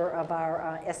a number of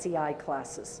our SEI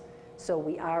classes. So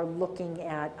we are looking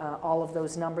at all of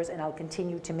those numbers, and I'll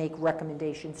continue to make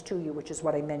recommendations to you, which is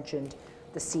what I mentioned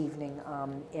this evening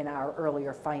in our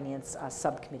earlier finance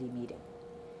subcommittee meeting.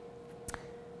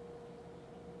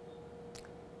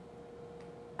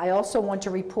 I also want to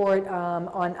report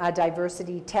on our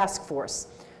diversity task force.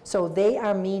 So they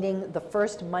are meeting the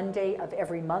first Monday of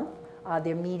every month.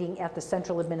 They're meeting at the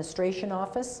Central Administration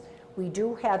Office. We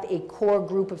do have a core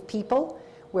group of people.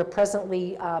 We're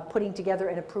presently putting together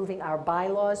and approving our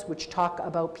bylaws, which talk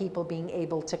about people being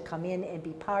able to come in and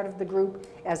be part of the group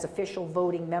as official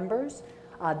voting members.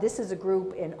 This is a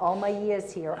group, in all my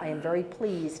years here, I am very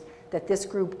pleased that this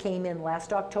group came in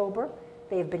last October.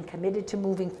 They have been committed to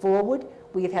moving forward.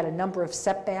 We have had a number of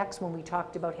setbacks when we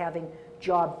talked about having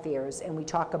job fairs, and we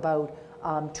talk about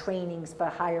trainings for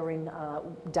hiring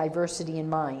diversity in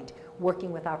mind,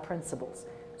 working with our principals.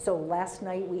 So last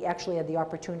night, we actually had the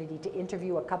opportunity to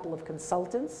interview a couple of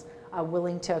consultants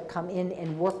willing to come in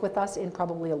and work with us in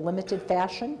probably a limited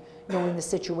fashion, knowing the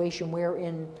situation we're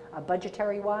in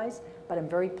budgetary-wise. But I'm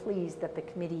very pleased that the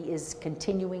committee is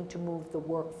continuing to move the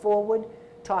work forward,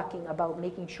 talking about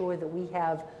making sure that we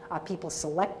have people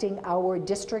selecting our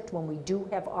district when we do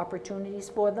have opportunities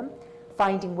for them,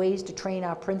 finding ways to train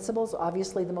our principals.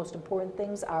 Obviously, the most important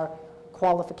things are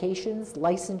qualifications,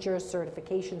 licensure,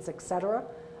 certifications, et cetera.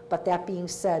 But that being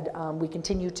said, we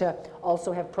continue to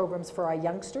also have programs for our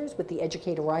youngsters with the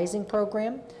Educator Rising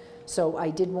program. So I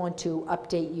did want to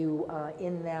update you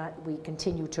in that we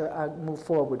continue to move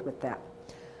forward with that.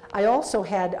 I also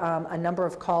had a number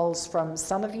of calls from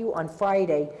some of you on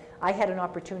Friday. I had an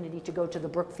opportunity to go to the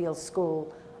Brookfield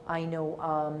School. I know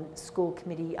school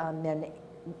committee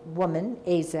woman,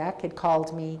 Azak, had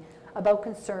called me about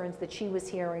concerns that she was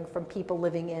hearing from people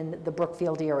living in the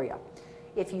Brookfield area.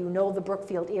 If you know the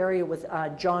Brookfield area with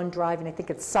John Drive, and I think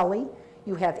it's Sully,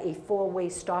 you have a four-way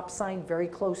stop sign very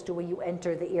close to where you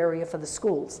enter the area for the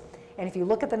schools. And if you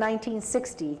look at the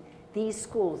 1960, these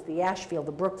schools, the Ashfield,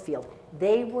 the Brookfield,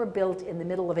 they were built in the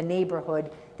middle of a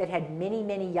neighborhood that had many,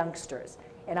 many youngsters.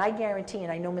 And I guarantee,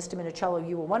 and I know Mr. Minicello,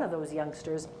 you were one of those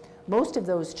youngsters, most of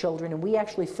those children, and we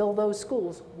actually filled those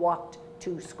schools, walked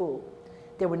to school.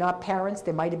 There were not parents,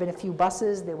 there might have been a few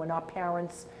buses, there were not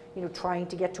parents, you know, trying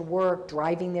to get to work,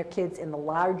 driving their kids in the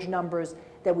large numbers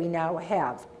that we now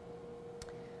have.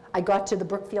 I got to the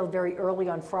Brookfield very early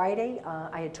on Friday.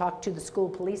 I had talked to the school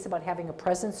police about having a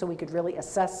presence so we could really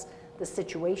assess the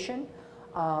situation.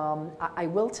 I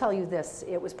will tell you this,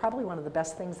 it was probably one of the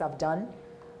best things I've done.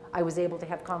 I was able to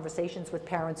have conversations with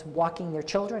parents walking their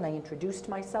children. I introduced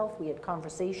myself. We had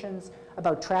conversations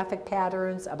about traffic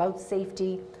patterns, about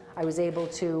safety. I was able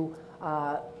to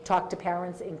talk to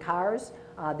parents in cars.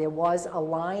 There was a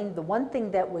line. The one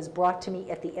thing that was brought to me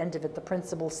at the end of it, the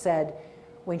principal said,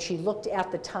 when she looked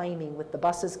at the timing with the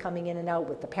buses coming in and out,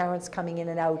 with the parents coming in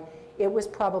and out, it was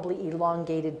probably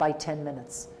elongated by 10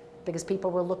 minutes because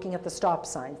people were looking at the stop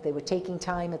signs. They were taking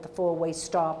time at the four-way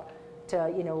stop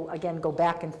to, you know, again, go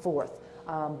back and forth.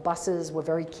 Buses were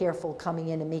very careful coming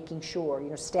in and making sure, you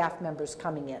know, staff members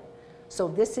coming in. So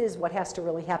this is what has to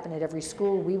really happen at every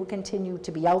school. We will continue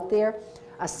to be out there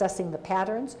assessing the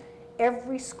patterns.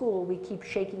 Every school, we keep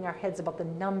shaking our heads about the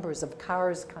numbers of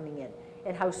cars coming in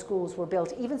and how schools were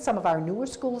built. Even some of our newer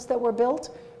schools that were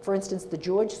built, for instance, the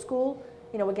George School,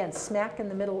 you know, again, smack in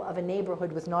the middle of a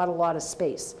neighborhood with not a lot of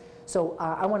space. So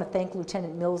I want to thank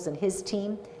Lieutenant Mills and his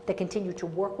team that continue to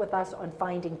work with us on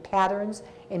finding patterns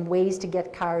and ways to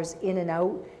get cars in and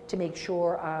out to make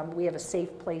sure we have a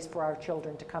safe place for our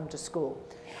children to come to school.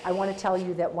 I want to tell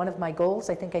you that one of my goals,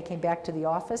 I think I came back to the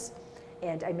office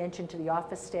and I mentioned to the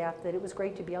office staff that it was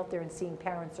great to be out there and seeing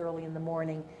parents early in the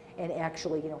morning and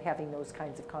actually, you know, having those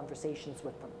kinds of conversations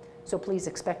with them. So please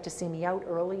expect to see me out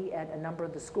early at a number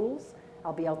of the schools.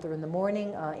 I'll be out there in the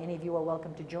morning. Any of you are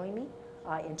welcome to join me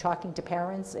in talking to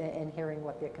parents and hearing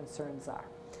what their concerns are.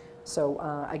 So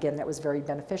again, that was very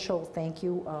beneficial. Thank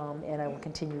you, and I will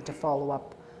continue to follow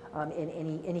up. And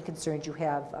any concerns you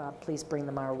have, please bring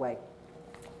them our way.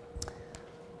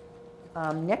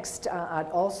 Next, I'd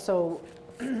also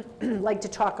like to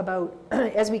talk about,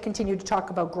 as we continue to talk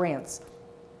about grants.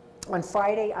 On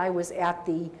Friday, I was at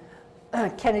the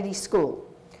Kennedy School,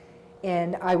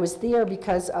 and I was there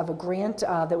because of a grant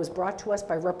that was brought to us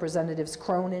by Representatives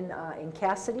Cronin and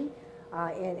Cassidy,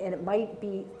 and it might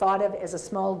be thought of as a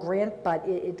small grant, but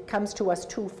it comes to us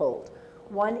twofold.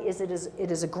 One is it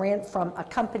is a grant from a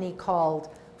company called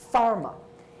Pharma,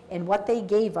 and what they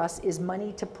gave us is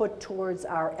money to put towards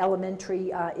our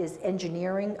elementary is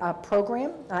engineering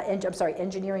program.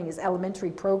 Engineering is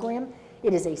elementary program.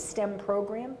 It is a STEM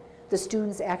program. The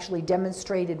students actually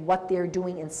demonstrated what they're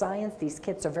doing in science. These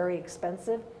kits are very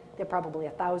expensive. They're probably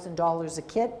 $1,000 a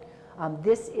kit.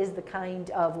 This is the kind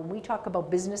of, when we talk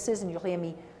about businesses, and you'll hear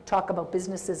me talk about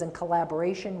businesses and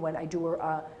collaboration when I do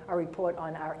a report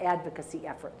on our advocacy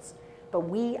efforts. But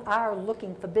we are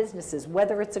looking for businesses,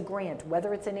 whether it's a grant,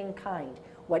 whether it's an in-kind,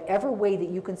 whatever way that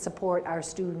you can support our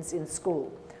students in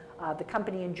school. The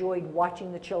company enjoyed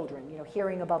watching the children,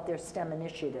 hearing about their STEM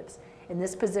initiatives. And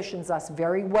this positions us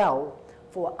very well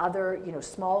for other,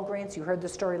 small grants. You heard the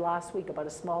story last week about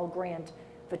a small grant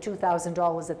for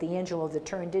 $2,000 at the Angelo that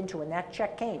turned into, and that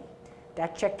check came.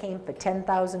 That check came for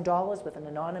 $10,000 with an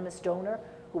anonymous donor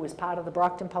who was part of the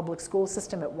Brockton public school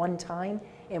system at one time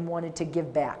and wanted to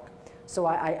give back. So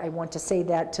I want to say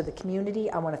that to the community.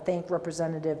 I want to thank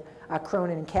Representative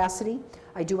Cronin and Cassidy.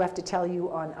 I do have to tell you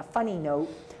on a funny note,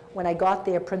 when I got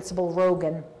there, Principal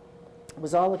Rogan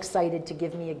was all excited to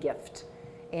give me a gift.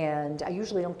 And I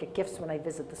usually don't get gifts when I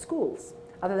visit the schools.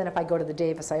 Other than if I go to the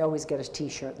Davis, I always get a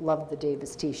t-shirt. Love the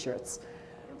Davis t-shirts.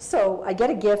 So I get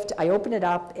a gift, I open it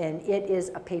up, and it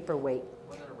is a paperweight.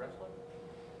 Was it a wrestler?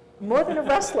 More than a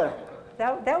wrestler.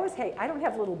 That was, hey, I don't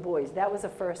have little boys. That was a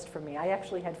first for me. I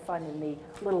actually had fun in the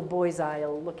little boys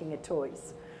aisle looking at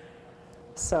toys.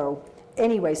 So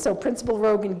anyway, so Principal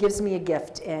Rogan gives me a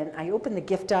gift, and I open the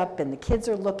gift up, and the kids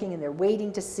are looking, and they're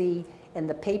waiting to see, and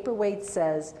the paperweight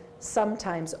says,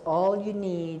 sometimes all you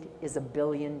need is $1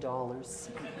 billion.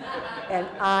 And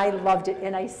I loved it.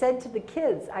 And I said to the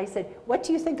kids, I said, what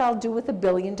do you think I'll do with $1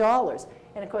 billion?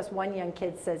 And of course, one young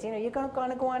kid says, you're going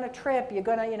to go on a trip, you're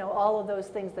going to, all of those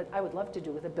things that I would love to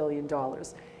do with $1 billion.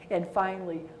 And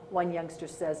finally, one youngster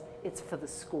says, it's for the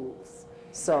schools.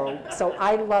 So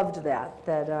I loved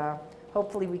that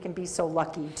hopefully we can be so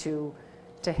lucky to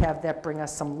have that bring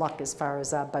us some luck as far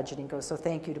as our budgeting goes. So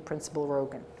thank you to Principal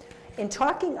Rogan. In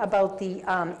talking about the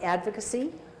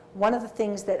advocacy, one of the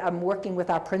things that I'm working with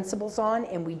our principals on,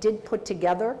 and we did put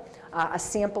together a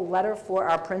sample letter for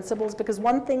our principals, because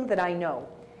one thing that I know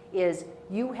is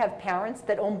you have parents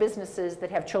that own businesses that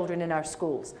have children in our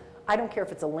schools. I don't care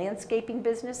if it's a landscaping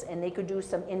business and they could do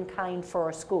some in-kind for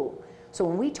our school. So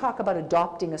when we talk about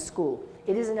adopting a school,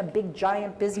 it isn't a big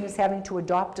giant business having to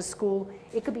adopt a school.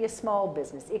 It could be a small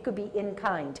business. It could be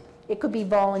in-kind. It could be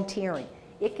volunteering.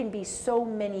 It can be so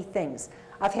many things.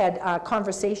 I've had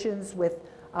conversations with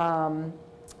the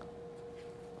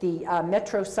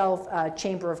Metro South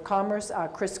Chamber of Commerce,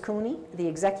 Chris Cooney, the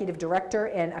executive director,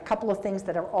 and a couple of things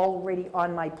that are already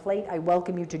on my plate. I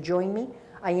welcome you to join me.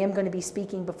 I am going to be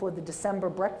speaking before the December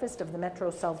breakfast of the Metro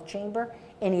South Chamber,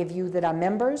 any of you that are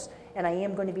members, and I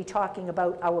am going to be talking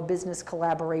about our business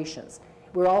collaborations.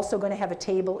 We're also going to have a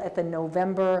table at the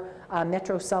November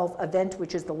Metro South event,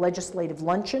 which is the legislative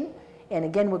luncheon, and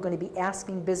again, we're going to be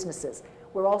asking businesses.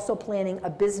 We're also planning a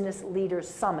business leaders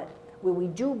summit, where we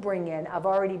do bring in, I've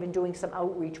already been doing some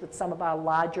outreach with some of our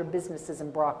larger businesses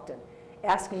in Brockton,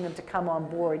 asking them to come on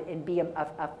board and be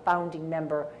a founding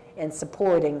member and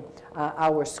supporting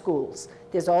our schools.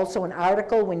 There's also an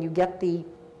article when you get the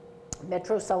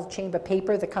Metro South Chamber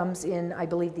paper that comes in, I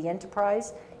believe, the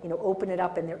Enterprise, open it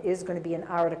up and there is going to be an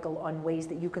article on ways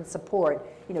that you can support.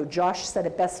 Josh said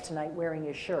it best tonight wearing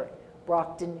his shirt,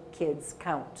 Brockton Kids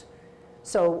Count.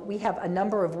 So we have a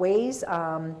number of ways.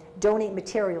 Donate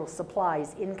materials,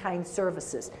 supplies, in-kind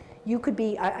services. You could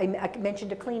be, I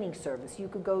mentioned a cleaning service. You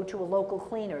could go to a local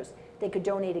cleaners. They could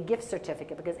donate a gift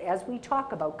certificate, because as we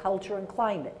talk about culture and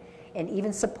climate, and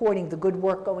even supporting the good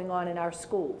work going on in our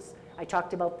schools, I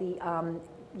talked about the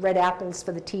red apples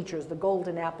for the teachers, the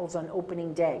golden apples on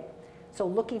opening day. So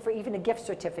looking for even a gift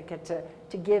certificate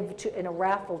to give in a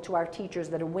raffle to our teachers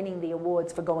that are winning the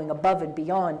awards for going above and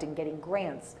beyond and getting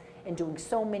grants and doing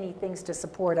so many things to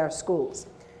support our schools.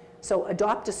 So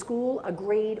adopt a school, a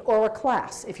grade, or a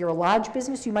class. If you're a large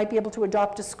business, you might be able to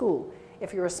adopt a school.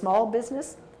 If you're a small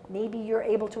business, Maybe you're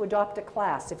able to adopt a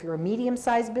class. If you're a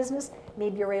medium-sized business,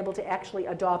 maybe you're able to actually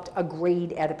adopt a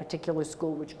grade at a particular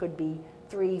school, which could be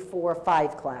 3, 4,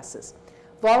 5 classes.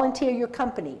 Volunteer your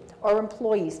company or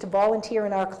employees to volunteer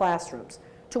in our classrooms,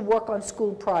 to work on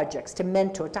school projects, to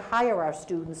mentor, to hire our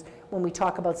students when we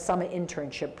talk about summer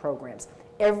internship programs.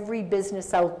 Every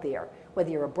business out there, whether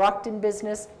you're a Brockton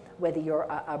business, whether you're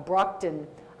a Brockton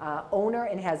owner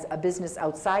and has a business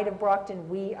outside of Brockton,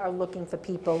 we are looking for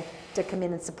people to come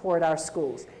in and support our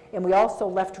schools. And we also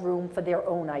left room for their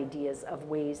own ideas of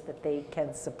ways that they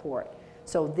can support.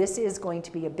 So this is going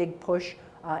to be a big push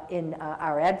in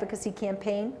our advocacy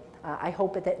campaign. I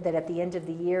hope that at the end of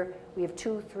the year, we have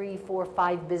 2, 3, 4,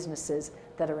 5 businesses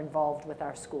that are involved with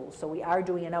our schools. So we are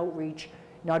doing an outreach,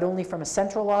 not only from a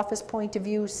central office point of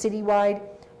view, citywide,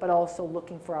 but also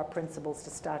looking for our principals to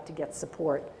start to get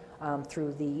support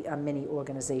through the many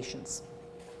organizations.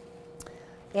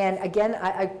 And again,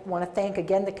 I want to thank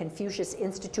again the Confucius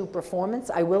Institute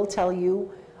Performance. I will tell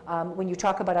you, when you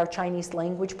talk about our Chinese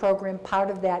language program,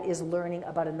 part of that is learning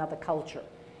about another culture.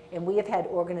 And we have had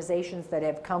organizations that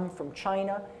have come from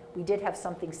China. We did have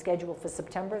something scheduled for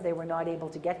September. They were not able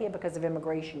to get here because of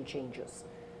immigration changes.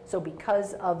 So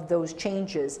because of those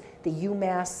changes, the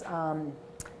UMass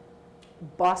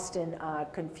Boston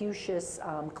Confucius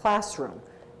classroom,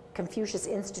 Confucius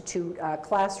Institute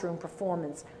classroom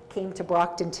performance came to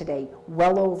Brockton today,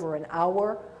 well over an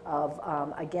hour of,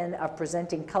 again, of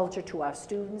presenting culture to our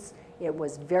students. It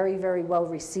was very, very well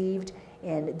received,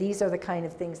 and these are the kind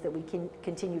of things that we can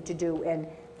continue to do. And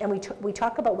we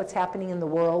talk about what's happening in the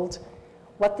world.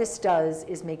 What this does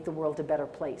is make the world a better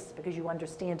place, because you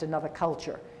understand another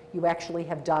culture. You actually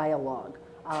have dialogue.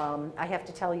 I have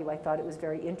to tell you, I thought it was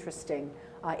very interesting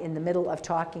in the middle of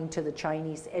talking to the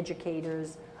Chinese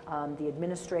educators, the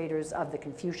administrators of the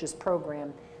Confucius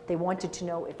program. They wanted to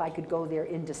know if I could go there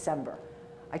in December.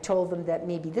 I told them that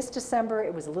maybe this December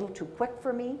it was a little too quick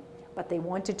for me, but they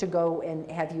wanted to go and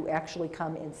have you actually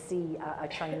come and see a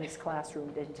Chinese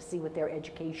classroom and to see what their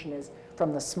education is,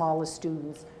 from the smallest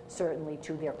students certainly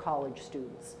to their college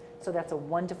students. So that's a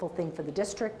wonderful thing for the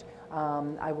district.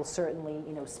 I will certainly,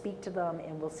 speak to them,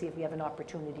 and we'll see if we have an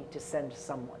opportunity to send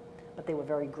someone. But they were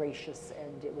very gracious,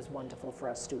 and it was wonderful for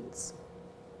our students.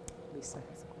 Lisa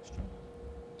has a question.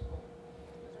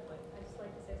 I'd just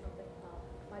like to say something.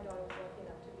 My daughter was lucky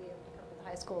enough to be able to come to the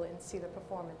high school and see the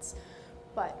performance.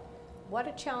 But what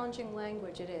a challenging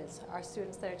language it is, our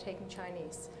students that are taking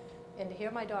Chinese. And to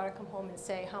hear my daughter come home and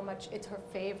say how much it's her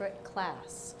favorite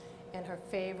class and her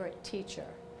favorite teacher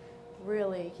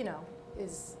really,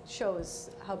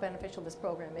 shows how beneficial this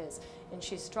program is. And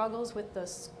she struggles with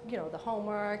this, the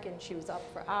homework, and she was up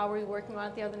for hours working on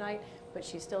it the other night, but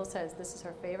she still says this is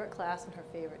her favorite class and her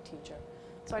favorite teacher.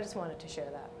 So I just wanted to share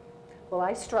that. Well,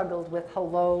 I struggled with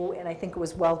hello, and I think it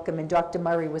was welcome, and Dr.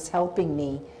 Murray was helping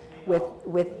me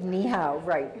with ni hao,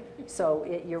 right. So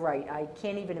you're right. I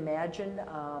can't even imagine.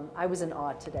 I was in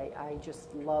awe today. I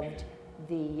just loved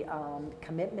the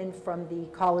commitment from the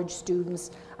college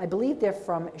students. I believe they're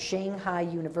from Shanghai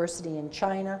University in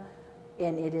China,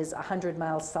 and it is 100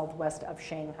 miles southwest of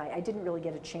Shanghai. I didn't really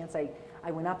get a chance.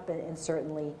 I went up and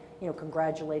certainly,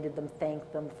 congratulated them,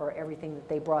 thanked them for everything that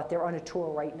they brought. They're on a tour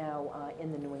right now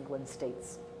in the New England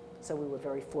states. So we were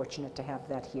very fortunate to have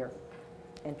that here,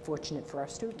 and fortunate for our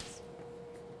students.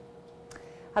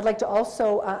 I'd like to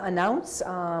also announce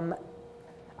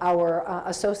our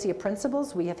associate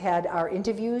principals. We have had our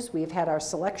interviews, we have had our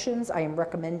selections. I am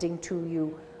recommending to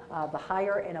you the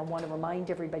hire, and I want to remind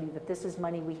everybody that this is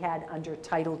money we had under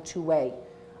Title 2A.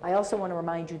 I also want to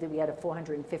remind you that we had a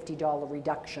 $450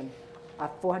 reduction, a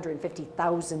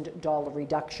 $450,000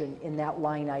 reduction in that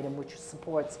line item, which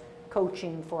supports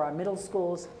coaching for our middle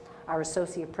schools. Our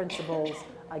associate principals,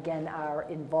 again, are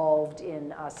involved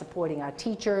in supporting our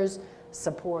teachers,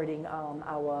 supporting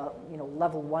our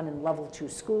level 1 and level 2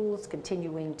 schools,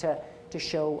 continuing to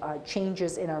show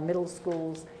changes in our middle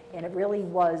schools, and it really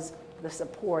was the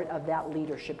support of that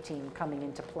leadership team coming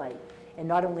into play. And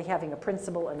not only having a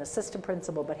principal, an assistant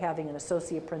principal, but having an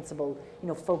associate principal,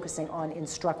 focusing on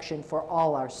instruction for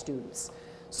all our students.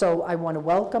 So I want to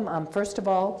welcome, first of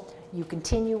all, you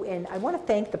continue, and I want to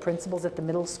thank the principals at the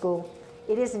middle school.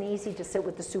 It isn't easy to sit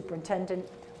with the superintendent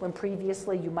when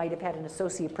previously you might have had an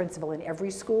associate principal in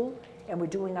every school, and we're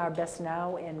doing our best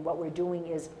now, and what we're doing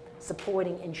is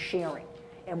supporting and sharing.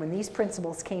 And when these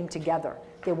principals came together,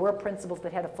 there were principals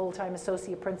that had a full-time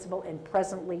associate principal and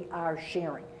presently are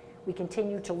sharing. We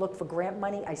continue to look for grant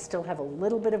money. I still have a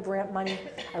little bit of grant money.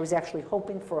 I was actually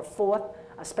hoping for a 4th,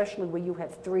 especially where you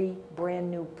have 3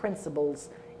 brand new principals,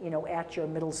 at your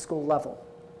middle school level.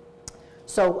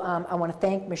 So I want to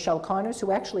thank Michelle Connors,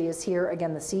 who actually is here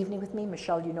again this evening with me.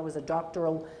 Michelle, you know, is a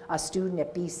doctoral student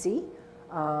at BC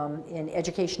in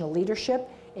educational leadership,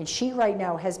 and she right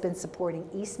now has been supporting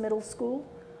East Middle School.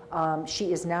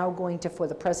 She is now going to, for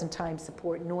the present time,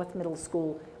 support North Middle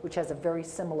School, which has a very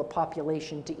similar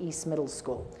population to East Middle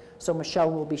School. So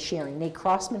Michelle will be sharing. Nate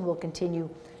Crossman will continue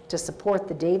to support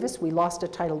the Davis. We lost a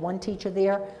Title I teacher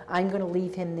there. I'm going to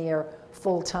leave him there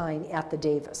full-time at the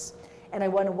Davis. And I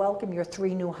want to welcome your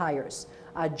 3 new hires.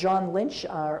 John Lynch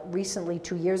recently,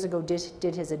 2 years ago,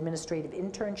 did his administrative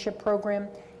internship program.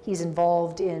 He's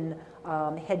involved in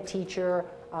head teacher,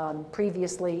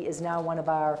 previously is now one of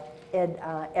our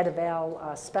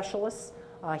Ed-Eval specialists.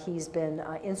 He's been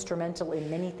instrumental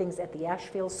in many things at the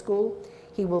Ashfield School.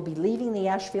 He will be leaving the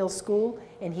Ashfield School,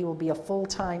 and he will be a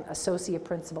full-time associate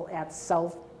principal at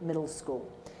South Middle School.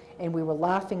 And we were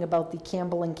laughing about the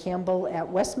Campbell and Campbell at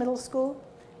West Middle School.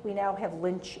 We now have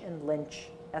Lynch and Lynch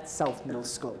at South Middle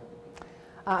School.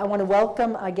 I want to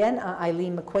welcome again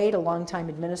Eileen McQuaid, a longtime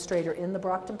administrator in the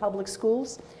Brockton Public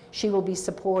Schools. She will be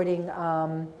supporting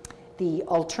the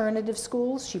alternative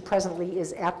schools. She presently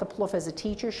is at the Plouffe as a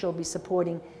teacher. She'll be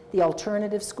supporting the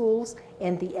alternative schools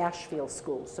and the Ashfield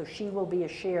schools. So she will be a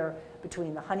share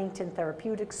between the Huntington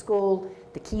Therapeutic School,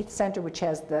 the Keith Center, which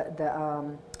has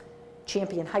the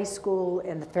Champion High School,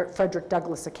 and the Frederick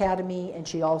Douglass Academy, and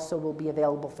she also will be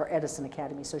available for Edison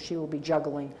Academy, so she will be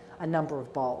juggling a number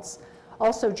of balls.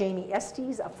 Also, Jamie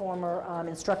Estes, a former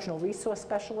instructional resource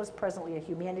specialist, presently a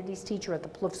humanities teacher at the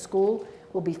Plouffe School,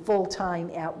 will be full-time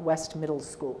at West Middle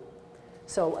School.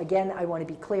 So again, I want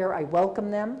to be clear, I welcome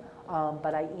them,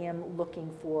 but I am looking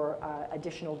for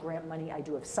additional grant money. I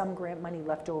do have some grant money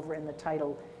left over in the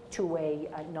Title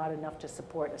IIA, not enough to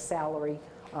support a salary,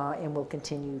 and we'll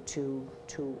continue to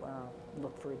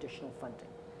look for additional funding.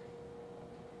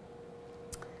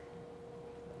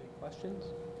 Any questions?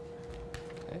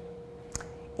 Okay.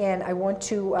 And I want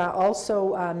to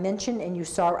also mention, and you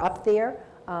saw up there,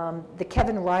 the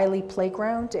Kevin Riley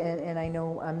Playground, and I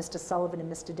know Mr. Sullivan and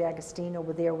Mr. D'Agostino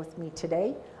were there with me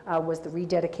today, was the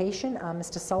rededication.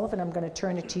 Mr. Sullivan, I'm going to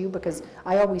turn it to you because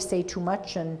I always say too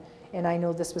much, and I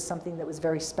know this was something that was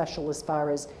very special as far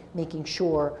as making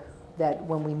sure that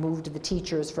when we moved the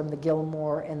teachers from the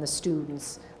Gilmore and the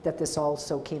students, that this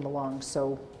also came along.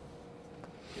 So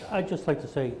I'd just like to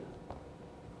say,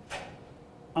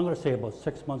 I'm going to say about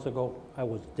 6 months ago, I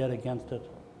was dead against it.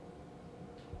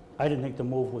 I didn't think the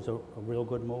move was a real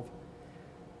good move.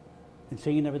 And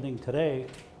seeing everything today,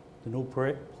 the new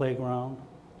playground,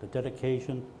 the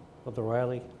dedication of the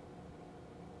Riley,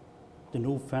 the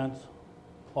new fence,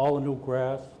 all the new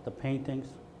grass, the paintings,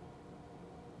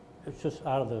 it's just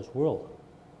out of this world.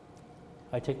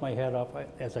 I take my hat off,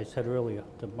 as I said earlier,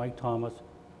 to Mike Thomas,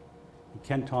 and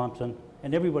Ken Thompson,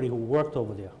 and everybody who worked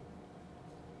over there.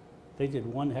 They did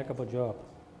one heck of a job.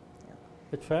 Yeah.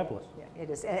 It's fabulous. Yeah,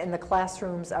 it is, and the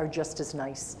classrooms are just as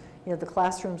nice. You know, the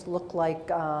classrooms look like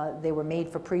they were made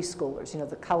for preschoolers. You know,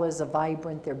 the colors are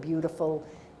vibrant, they're beautiful,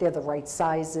 they're the right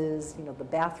sizes, you know, the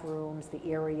bathrooms, the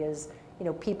areas, you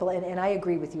know, people, and I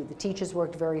agree with you, the teachers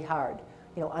worked very hard.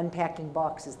 You know, unpacking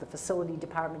boxes, the facility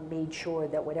department made sure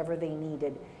that whatever they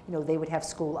needed, you know, they would have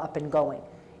school up and going.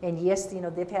 And yes, you know,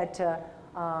 they've had to,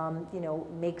 you know,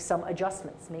 make some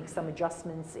adjustments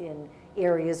in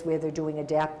areas where they're doing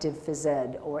adaptive phys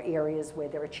ed or areas where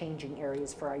there are changing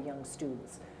areas for our young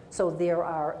students. So there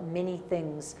are many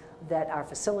things that our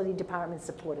facility department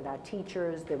supported our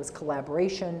teachers. There was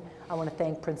collaboration. I want to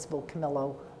thank Principal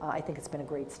Camillo. I think it's been a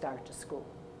great start to school.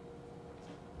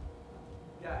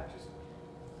 Yeah, just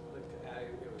looked at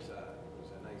it. It was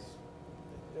a nice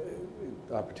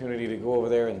opportunity to go over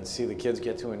there and see the kids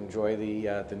get to enjoy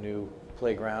the new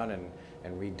playground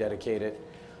and rededicate it.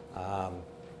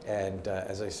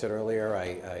 As I said earlier,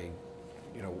 I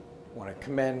you know, want to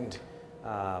commend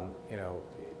you know,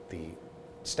 the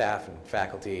staff and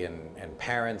faculty and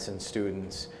parents and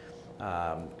students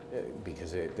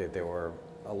because there were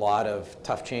a lot of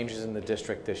tough changes in the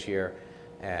district this year,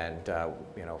 and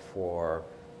you know, for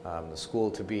the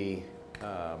school to be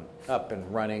up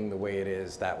and running the way it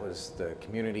is, that was the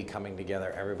community coming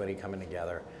together, everybody coming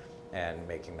together and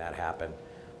making that happen.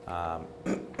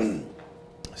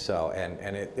 So,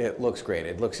 and it looks great.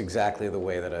 It looks exactly the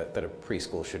way that a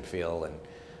preschool should feel.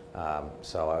 And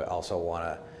so I also want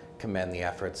to commend the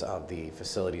efforts of the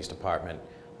facilities department.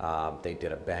 They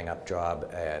did a bang-up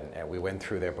job, and we went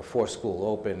through there before school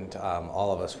opened.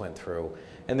 All of us went through,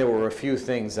 and there were a few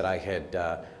things that I had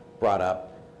brought up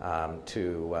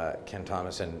to Ken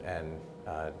Thomas and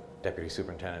Deputy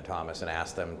Superintendent Thomas and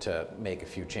asked them to make a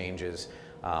few changes.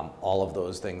 All of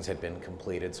those things had been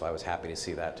completed, so I was happy to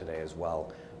see that today as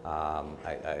well.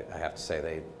 I have to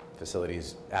say,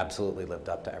 facilities absolutely lived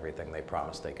up to everything they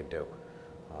promised they could do.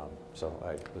 So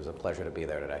it was a pleasure to be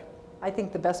there today. I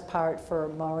think the best part for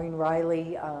Maureen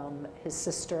Riley, his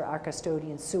sister, our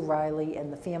custodian, Sue Riley,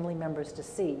 and the family members to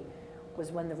see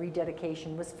was when the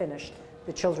rededication was finished,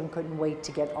 the children couldn't wait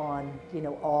to get on,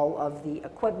 all of the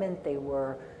equipment. They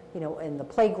were, in the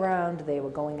playground. They were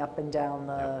going up and down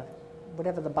the,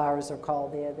 whatever the bars are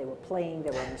called there. They were playing. They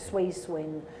were on the sway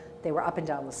swing. They were up and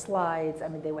down the slides. I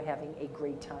mean, they were having a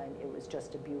great time. It was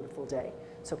just a beautiful day.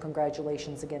 So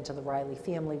congratulations again to the Riley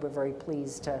family. We're very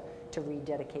pleased to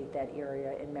rededicate that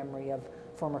area in memory of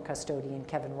former custodian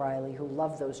Kevin Riley, who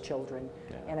loved those children.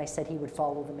 Yeah. And I said he would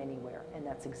follow them anywhere, and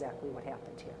that's exactly what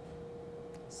happened here.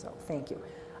 So thank you.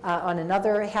 On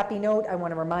another happy note, I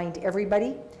want to remind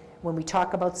everybody, when we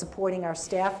talk about supporting our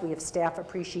staff, we have Staff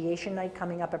Appreciation Night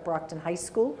coming up at Brockton High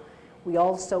School. We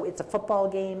also, it's a football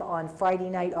game on Friday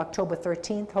night, October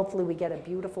 13th. Hopefully we get a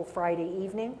beautiful Friday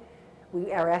evening.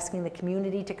 We are asking the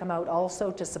community to come out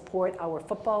also to support our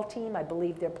football team. I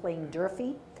believe they're playing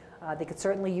Durfee. They could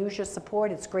certainly use your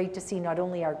support. It's great to see not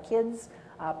only our kids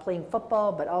playing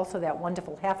football, but also that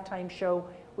wonderful halftime show,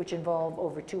 which involved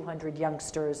over 200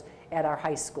 youngsters at our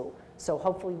high school. So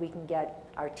hopefully we can get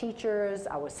our teachers,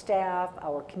 our staff,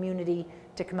 our community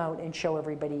to come out and show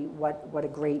everybody what a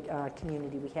great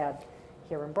community we have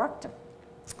here in Brockton.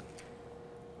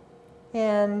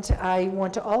 And I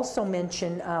want to also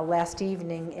mention last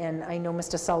evening, and I know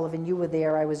Mr. Sullivan, you were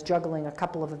there, I was juggling a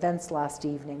couple of events last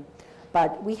evening,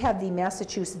 but we have the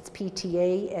Massachusetts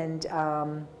PTA,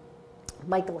 and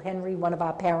Michael Henry, one of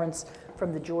our parents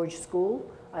from the George School,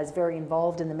 is very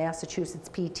involved in the Massachusetts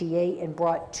PTA and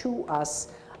brought to us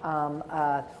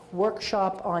a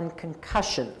workshop on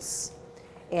concussions.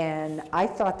 And I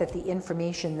thought that the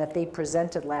information that they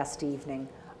presented last evening,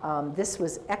 this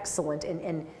was excellent,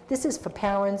 and this is for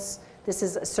parents, this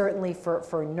is certainly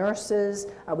for nurses.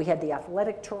 We had the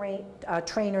athletic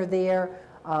trainer there.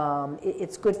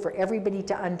 It's good for everybody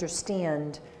to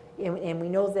understand, and we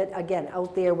know that, again,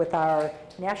 out there with our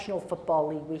National Football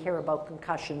League, we hear about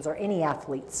concussions, or any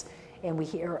athletes, and we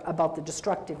hear about the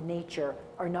destructive nature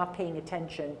or not paying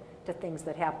attention to things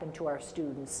that happen to our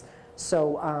students.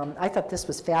 So I thought this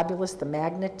was fabulous, the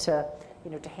magnet to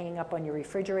hang up on your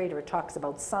refrigerator. It talks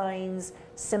about signs,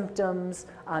 symptoms.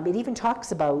 It even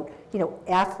talks about,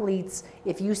 athletes,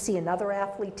 if you see another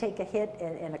athlete take a hit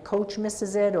and a coach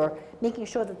misses it, or making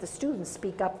sure that the students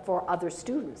speak up for other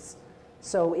students.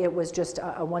 So it was just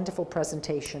a wonderful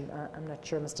presentation. I'm not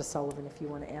sure, Mr. Sullivan, if you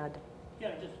want to add.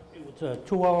 Yeah, it was a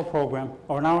 2-hour program,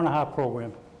 or an hour-and-a-half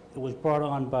program. It was brought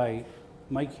on by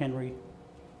Mike Henry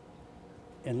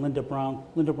and Linda Brown.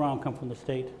 Linda Brown come from the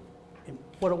state. And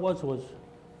what it was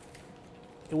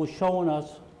showing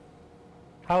us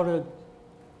how to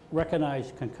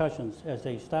recognize concussions as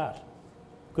they start.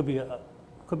 Could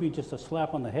be just a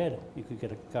slap on the head, you could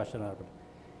get a concussion out of it.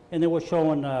 And they were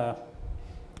showing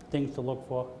things to look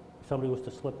for. If somebody was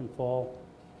to slip and fall,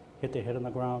 hit their head on the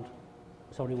ground.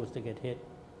 If somebody was to get hit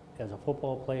as a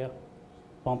football player,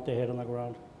 bump their head on the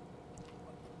ground.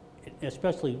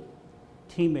 Especially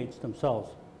teammates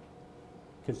themselves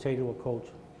can say to a coach,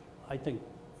 I think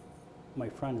my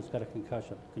friend has got a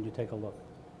concussion. Can you take a look?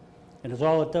 And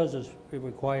all it does is it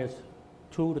requires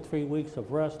 2 to 3 weeks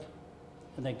of rest,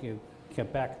 and then you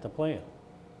get back to playing.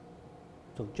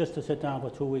 So just to sit down for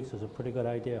 2 weeks is a pretty good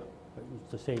idea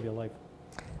to save your life.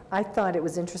 I thought it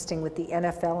was interesting with the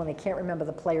NFL, and I can't remember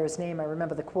the player's name. I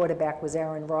remember the quarterback was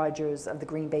Aaron Rodgers of the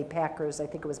Green Bay Packers. I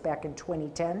think it was back in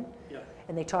 2010. Yeah.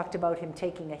 And they talked about him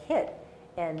taking a hit,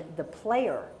 and the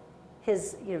player,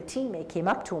 his teammate, came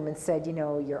up to him and said,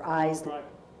 your eyes.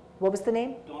 What was the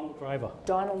name? Donald Driver.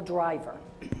 Donald Driver.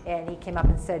 And he came up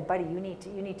and said, buddy, you need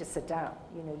to sit down.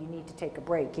 You need to take a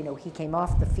break. He came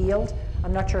off the field.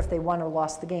 I'm not sure if they won or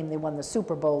lost the game. They won the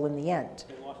Super Bowl in the end.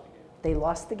 They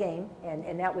lost the game,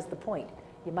 and that was the point.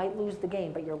 You might lose the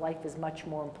game, but your life is much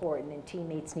more important, and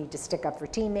teammates need to stick up for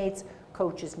teammates.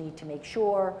 Coaches need to make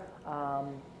sure.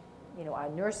 Our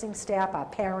nursing staff, our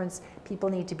parents, people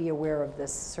need to be aware of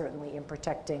this, certainly, in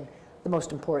protecting the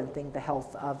most important thing, the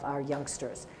health of our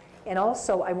youngsters. And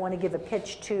also, I want to give a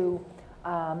pitch to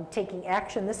taking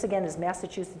action. This, again, is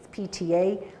Massachusetts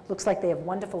PTA. Looks like they have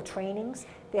wonderful trainings.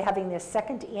 They're having their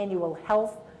 2nd annual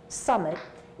health summit.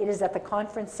 It is at the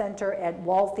Conference Center at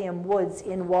Waltham Woods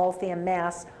in Waltham,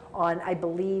 Mass. on, I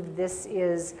believe this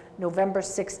is November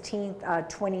 16th,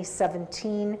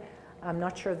 2017. I'm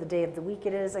not sure the day of the week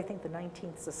it is. I think the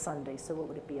 19th is a Sunday, so what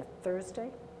would it be, a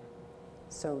Thursday?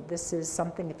 So this is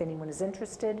something, if anyone is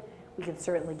interested, we can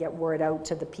certainly get word out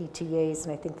to the PTAs,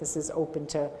 and I think this is open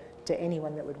to to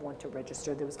anyone that would want to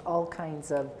register. There was all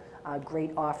kinds of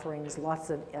great offerings, lots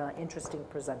of interesting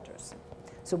presenters.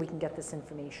 So we can get this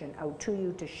information out to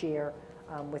you to share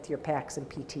with your PACs and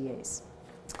PTAs.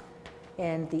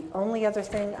 And the only other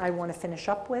thing I want to finish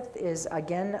up with is,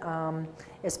 again,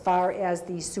 as far as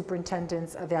the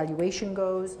superintendent's evaluation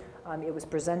goes, it was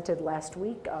presented last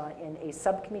week in a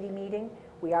subcommittee meeting.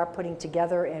 We are putting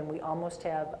together, and we almost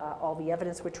have all the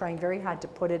evidence. We're trying very hard to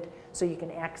put it so you can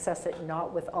access it,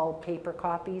 not with all paper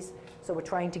copies. So we're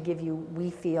trying to give you, we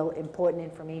feel, important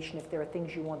information. If there are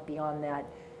things you want beyond that,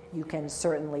 you can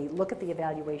certainly look at the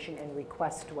evaluation and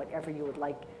request whatever you would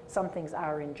like. Some things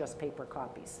are in just paper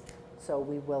copies. So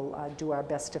we will do our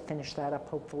best to finish that up,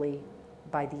 hopefully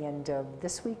by the end of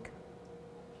this week.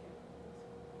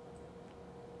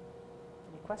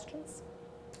 Any questions?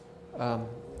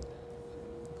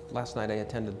 Last night I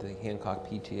attended the Hancock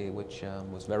PTA, which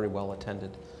was very well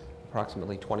attended.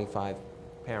 Approximately 25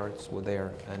 parents were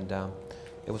there, and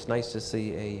it was nice to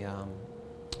see a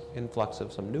influx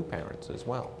of some new parents as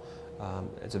well.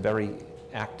 It's a very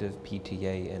active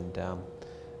PTA, and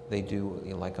they do,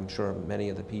 you know, like I'm sure many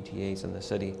of the PTAs in the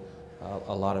city,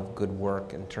 a lot of good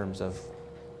work in terms of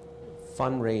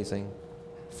fundraising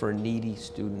for needy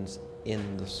students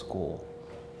in the school.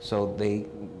 So they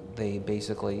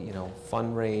basically, you know,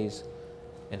 fundraise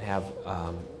and have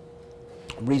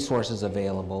resources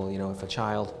available. You know, if a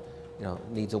child, you know,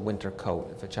 needs a winter coat,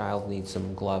 if a child needs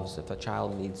some gloves, if a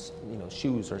child needs, you know,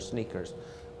 shoes or sneakers,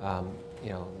 you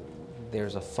know,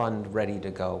 there's a fund ready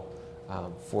to go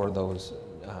for those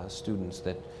students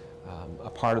that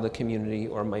are part of the community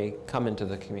or may come into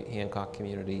the Hancock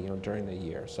community, you know, during the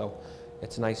year. So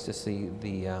it's nice to see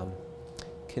the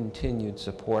continued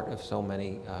support of so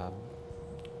many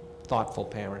thoughtful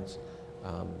parents.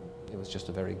 It was just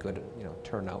a very good, you know,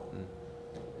 turnout, and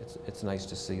it's nice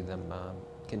to see them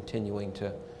continuing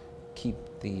to keep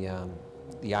the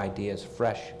ideas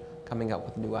fresh, coming up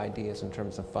with new ideas in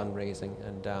terms of fundraising,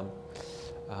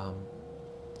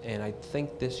 and I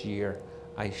think this year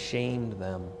I shamed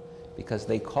them because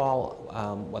they call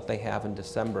what they have in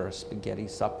December a spaghetti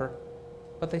supper,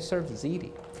 but they serve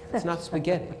ziti. It's not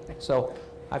spaghetti. So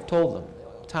I've told them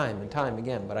time and time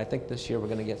again, but I think this year we're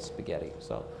going to get spaghetti.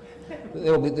 So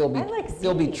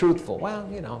they'll be truthful. Well,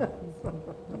 you know,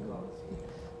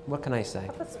 what can I say?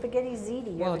 How about spaghetti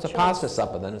ziti? Well, it's a pasta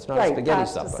supper then. It's not a spaghetti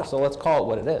supper. So let's call it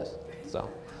what it is. So,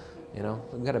 you know,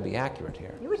 we've got to be accurate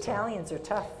here. You Italians are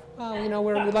tough. Well, you know,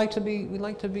 we like to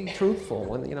be truthful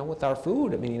when, you know, with our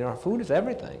food. I mean, you know, our food is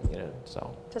everything. You know,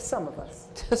 so. To some of us.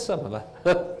 To some of us.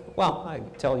 Well, I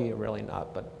tell you, really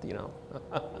not. But you know,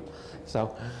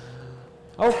 so.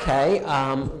 Okay.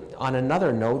 On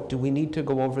another note, do we need to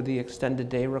go over the extended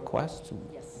day request?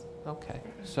 Yes. Okay.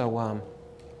 So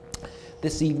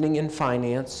this evening in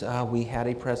finance, we had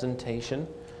a presentation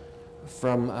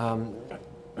from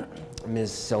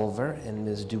Ms. Silver and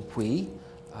Ms. Dupuis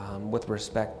with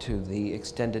respect to the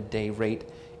extended day rate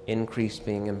increase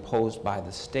being imposed by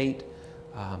the state.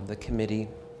 The committee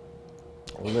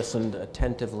listened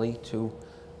attentively to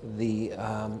the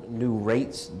new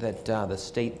rates that the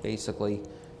state basically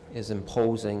is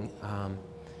imposing,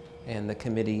 and the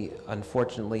committee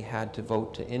unfortunately had to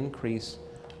vote to increase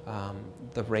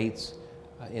the rates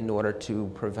in order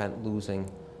to prevent losing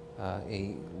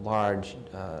a large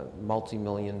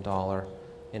multi-million-dollar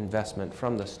investment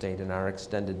from the state in our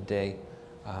extended day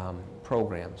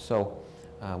program. So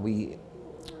we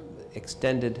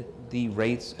extended the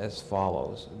rates as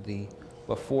follows. The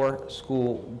before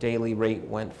school daily rate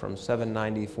went from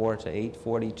 $7.94 to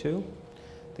 $8.42.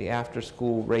 The after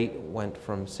school rate went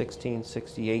from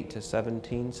 $16.68 to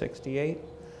 $17.68.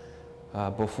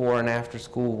 Before and after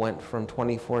school went from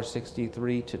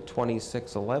 $24.63 to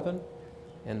 $26.11.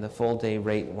 And the full day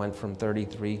rate went from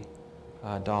 $33.60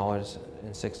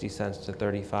 to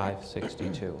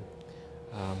 $35.62.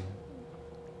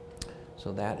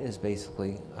 So that is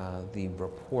basically the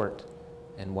report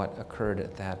and what occurred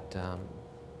at that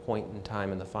point in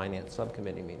time in the Finance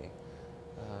Subcommittee meeting.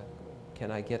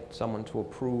 Can I get someone to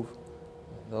approve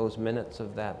those minutes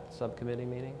of that subcommittee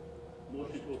meeting?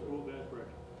 Motion to approve as read.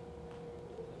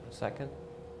 Second?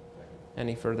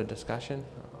 Any further discussion?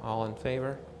 All in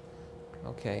favor?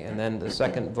 Okay, and then the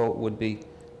second vote would be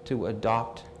to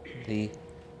adopt the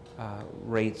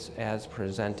rates as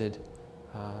presented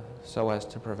so as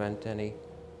to prevent any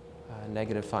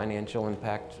negative financial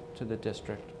impact to the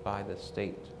district by the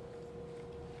state.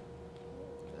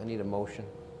 I need a motion.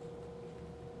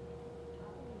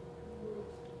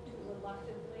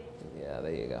 Yeah,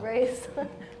 there you go. Raise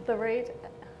the rate.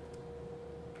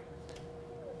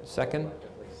 Second?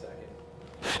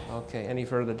 Okay, any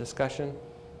further discussion?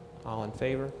 All in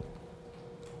favor?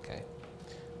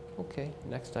 Okay,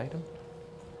 next item.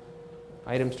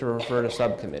 Items to refer to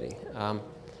subcommittee.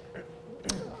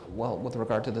 Well, with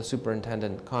regard to the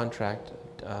superintendent contract,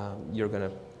 you're going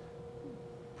to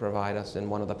provide us in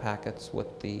one of the packets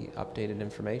with the updated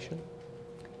information?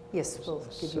 Yes, we'll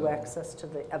give you access to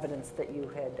the evidence that you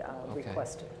had Okay.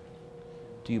 requested.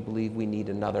 Do you believe we need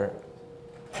another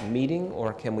meeting,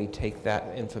 or can we take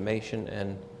that information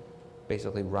and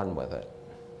basically run with it?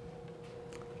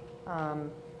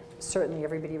 Certainly,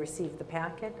 everybody received the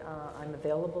packet. I'm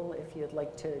available if you'd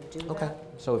like to do that. Okay,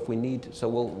 so if we need, so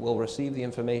we'll receive the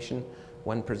information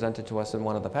when presented to us in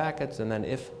one of the packets, and then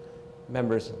if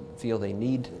members feel they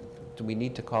need, do we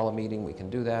need to call a meeting, we can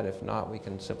do that. If not, we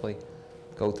can simply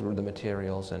go through the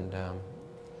materials and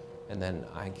then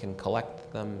I can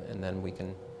collect them, and then we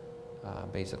can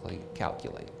basically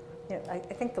calculate. Yeah, I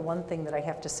think the one thing that I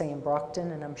have to say in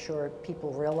Brockton, and I'm sure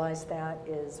people realize that,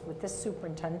 is with this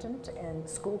superintendent and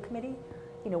school committee,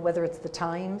 you know, whether it's the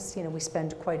times, you know, we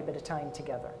spend quite a bit of time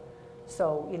together.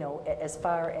 So, you know, as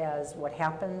far as what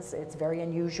happens, it's very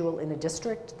unusual in a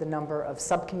district, the number of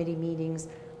subcommittee meetings,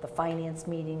 the finance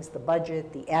meetings, the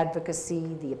budget, the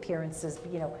advocacy, the appearances,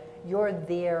 you know, you're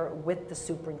there with the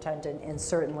superintendent and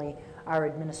certainly our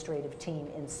administrative team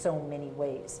in so many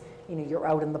ways. You know, you're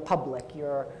out in the public,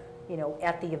 you're, you know,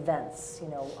 at the events. You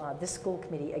know, this school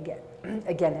committee,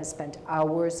 again, has spent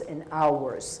hours and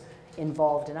hours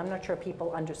involved, and I'm not sure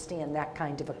people understand that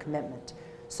kind of a commitment.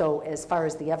 So as far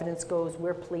as the evidence goes,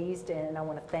 we're pleased, and I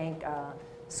want to thank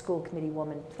School Committee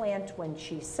Woman Plant when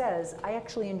she says, I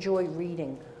actually enjoy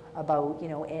reading about, you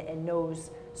know, and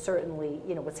knows certainly,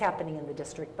 you know, what's happening in the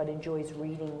district, but enjoys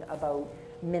reading about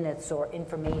minutes or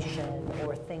information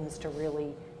or things to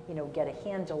really, you know, get a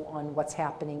handle on what's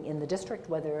happening in the district,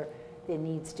 whether there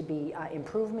needs to be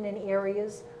improvement in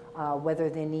areas, whether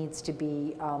there needs to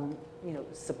be, you know,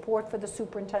 support for the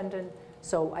superintendent.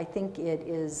 So I think it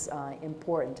is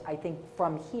important. I think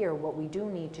from here, what we do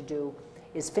need to do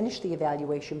is finish the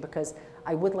evaluation, because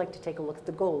I would like to take a look at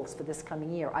the goals for this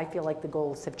coming year. I feel like the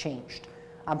goals have changed.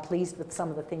 I'm pleased with some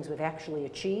of the things we've actually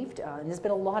achieved, and there's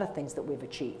been a lot of things that we've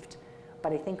achieved.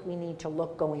 But I think we need to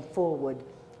look going forward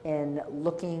and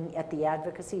looking at the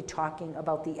advocacy, talking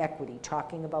about the equity,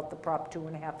 talking about the Prop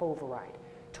 2.5 override,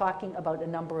 talking about a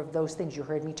number of those things. You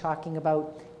heard me talking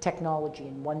about technology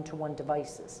and one-to-one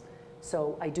devices.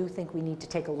 So I do think we need to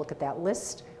take a look at that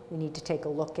list. We need to take a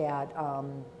look at,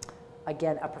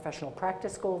 again, a professional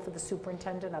practice goal for the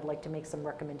superintendent. I'd like to make some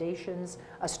recommendations,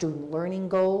 a student learning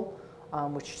goal,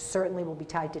 which certainly will be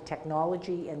tied to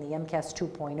technology and the MCAS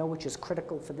 2.0, which is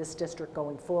critical for this district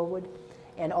going forward,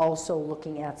 and also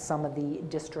looking at some of the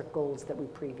district goals that we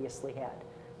previously had.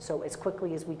 So as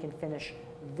quickly as we can finish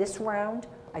this round,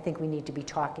 I think we need to be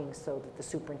talking so that the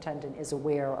superintendent is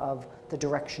aware of the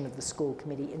direction of the school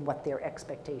committee and what their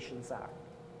expectations are.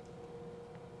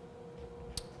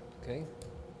 Okay.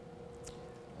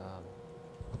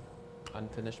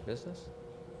 Unfinished business?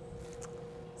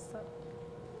 So,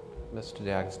 Mr.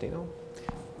 D'Agostino?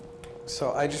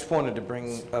 So I just wanted to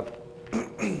bring up,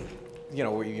 you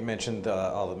know, you mentioned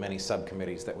all the many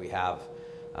subcommittees that we have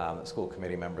that school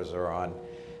committee members are on,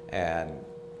 and,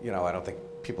 you know, I don't think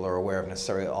people are aware of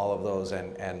necessarily all of those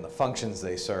and the functions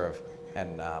they serve,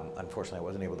 and unfortunately I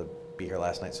wasn't able to be here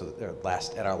last night, so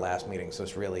at our last meeting, so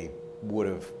this really would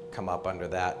have come up under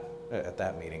that, at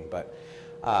that meeting, but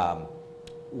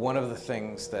one of the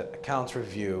things that Accounts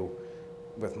Review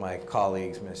with my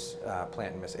colleagues, Ms.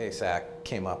 Plant and Ms. Asak,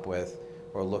 came up with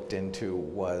or looked into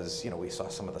was, you know, we saw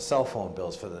some of the cell phone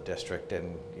bills for the district,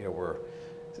 and, you know, were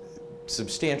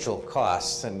substantial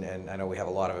costs, and I know we have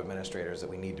a lot of administrators that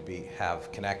we need to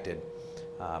have connected.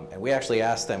 And we actually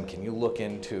asked them, can you look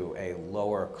into a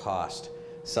lower cost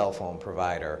cell phone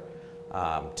provider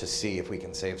to see if we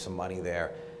can save some money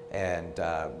there? And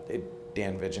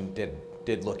Dan Vigin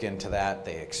did look into that.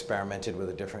 They experimented with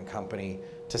a different company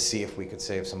to see if we could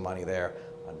save some money there.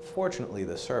 Unfortunately,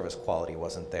 the service quality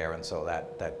wasn't there, and so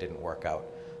that didn't work out.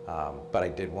 But I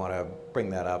did want to bring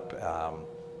that up,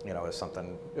 you know, as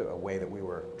something, a way that we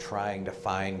were trying to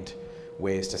find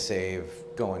ways to save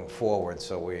going forward.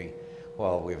 So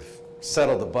we've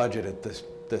settled the budget at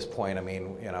this point. I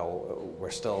mean, you know,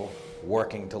 we're still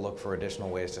working to look for additional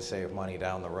ways to save money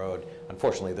down the road.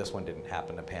 Unfortunately, this one didn't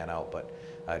happen to pan out, but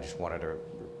I just wanted to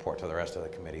report to the rest of the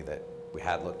committee that we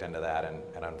had looked into that,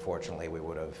 and unfortunately we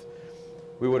would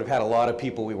have had a lot of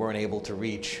people we weren't able to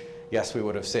reach. Yes, we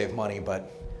would have saved money,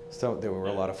 but there were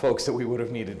a lot of folks that we would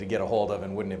have needed to get a hold of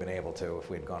and wouldn't have been able to if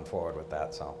we'd gone forward with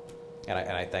that. So, and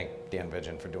I thank Dan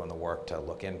Vigin for doing the work to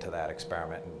look into that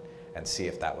experiment and see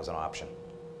if that was an option.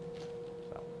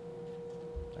 So.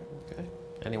 Okay.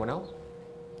 Anyone else?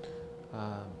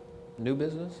 New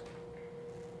business?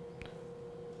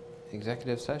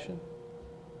 Executive session?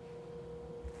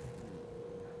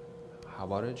 How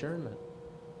about adjournment?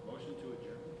 Motion to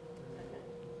adjourn.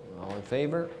 All in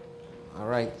favor? All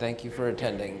right, thank you for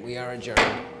attending. We are adjourned.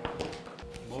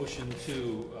 Motion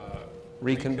to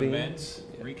Reconvene?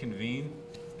 reconvene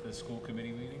the school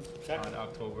committee meeting on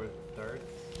October 3rd,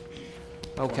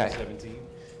 Okay. 2017.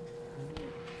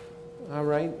 All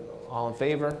right, all in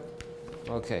favor?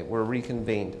 Okay, we're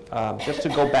reconvened. Just to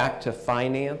go back to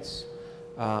finance,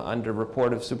 under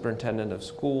report of superintendent of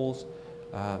schools,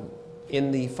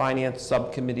 in the finance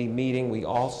subcommittee meeting, we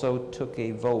also took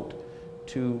a vote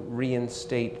to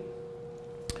reinstate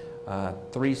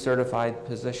 3 certified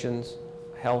positions,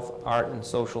 health, art, and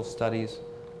social studies,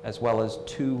 as well as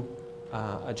 2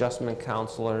 adjustment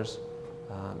counselors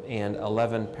and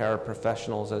 11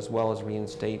 paraprofessionals, as well as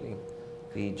reinstating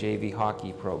the JV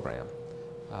hockey program.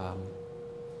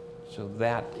 So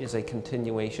that is a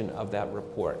continuation of that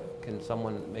report. Can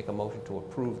someone make a motion to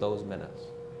approve those minutes?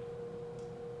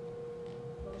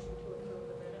 Motion to approve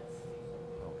the minutes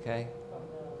Okay, from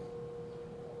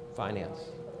the finance.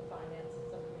 finance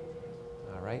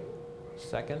subcommittee. All right,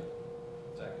 second?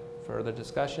 Second. Further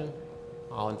discussion?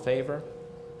 All in favor?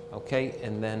 Okay,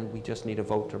 and then we just need a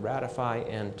vote to ratify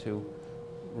and to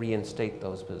reinstate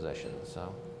those positions,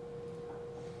 so.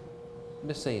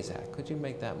 Ms. Zajac, could you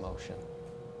make that motion?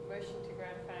 Motion to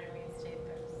ratify and reinstate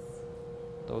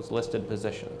Those listed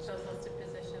positions? those listed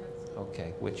positions.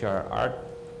 Okay, which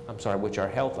are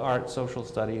health, art, social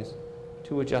studies,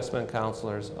 2 adjustment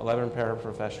counselors, 11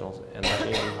 paraprofessionals, and the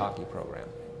JV hockey program,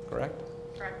 correct?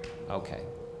 Correct. Okay.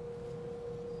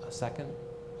 A second?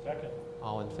 Second.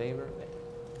 All in favor?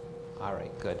 All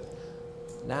right, good.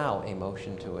 Now a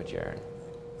motion to adjourn.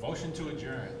 Motion to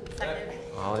adjourn. Second.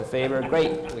 All in favor?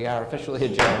 Great, we are officially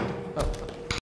adjourned.